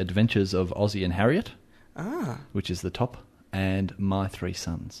The Adventures of Ozzie and Harriet, which is the top, and My Three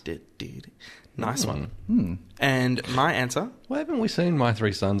Sons. Nice one. And my answer? Why haven't we seen My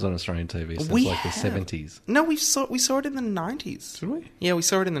Three Sons on Australian TV since the 70s? No, we saw it in the 90s. Did we? Yeah, we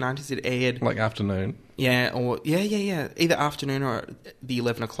saw it in the 90s. It aired Like afternoon. Yeah, or either afternoon or the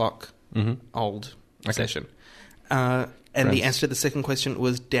 11 o'clock old session. And the answer to the second question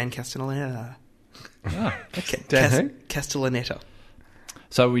was Dan Castellaneta. Okay. Dan who? Castellaneta.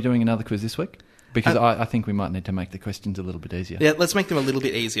 So are we doing another quiz this week? Because I think we might need to make the questions a little bit easier. Yeah, let's make them a little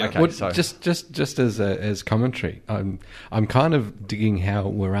bit easier. Okay, Well, so just as commentary, I'm kind of digging how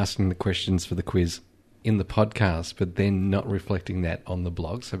we're asking the questions for the quiz in the podcast, but then not reflecting that on the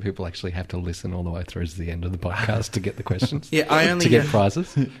blog, so people actually have to listen all the way through to the end of the podcast to get the questions. Yeah, I only to get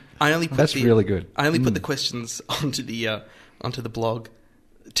prizes. I only put That's really good. I only put the questions onto the blog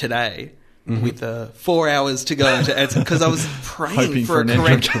today. With 4 hours to go to answer, because I was praying Hoping for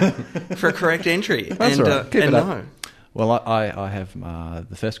for a correct entry. That's and all right. Keep it up. no. well, I have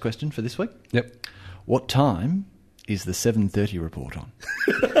the first question for this week. Yep. What time is the 7:30 report on?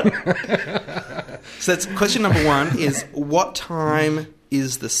 So that's question number one is, what time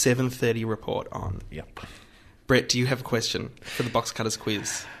is the 7:30 report on? Yep. Brett, do you have a question for the Box Cutters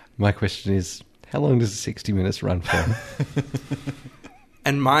quiz? My question is, how long does 60 Minutes run for?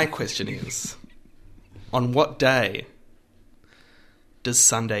 And my question is, on what day does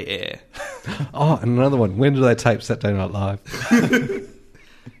Sunday air? Oh, and another one. When do they tape Saturday Night Live?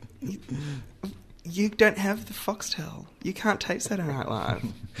 You don't have the Foxtel. You can't tape Saturday Night Live.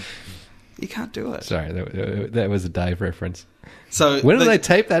 You can't do it. Sorry, that was a Dave reference. So when do they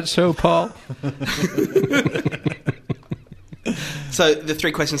tape that show, Paul? So the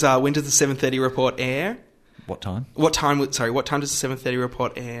three questions are: when does the 7:30 report air? What time? What time does the 7:30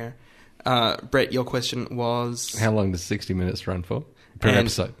 report air? Brett, your question was... How long does 60 Minutes run for per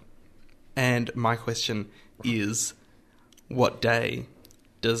episode? And my question is, what day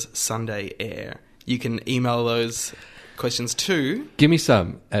does Sunday air? You can email those questions to... Gimme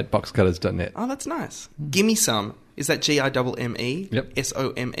some at boxcutters.net. Oh, that's nice. Gimme some. Is that Gimme? Yep.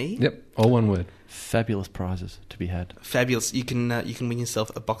 SOME? Yep, all one word. Fabulous prizes to be had. Fabulous. You can win yourself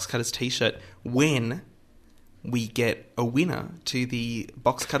a Box Cutters t-shirt when we get a winner to the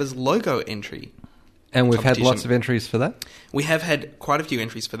Box Cutters logo entry. And we've had competition. lots of entries for that? We have had quite a few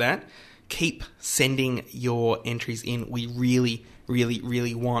entries for that. Keep sending your entries in. We really, really,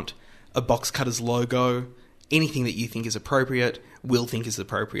 really want a Box Cutters logo. Anything that you think is appropriate, will think is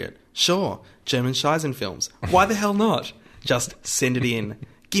appropriate. Sure, German Scheisen films. Why the hell not? Just send it in.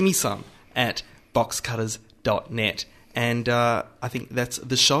 Gimme some at boxcutters.net. And I think that's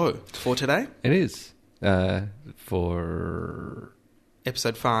the show for today. It is. For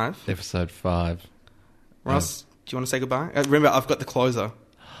Episode 5. Episode 5. Ross, do you want to say goodbye? Remember, I've got the closer.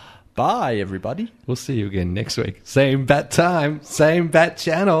 Bye, everybody. We'll see you again next week. Same bat time, same bat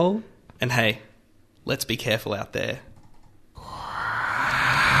channel. And hey, let's be careful out there.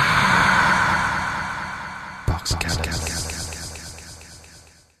 Box Cutters.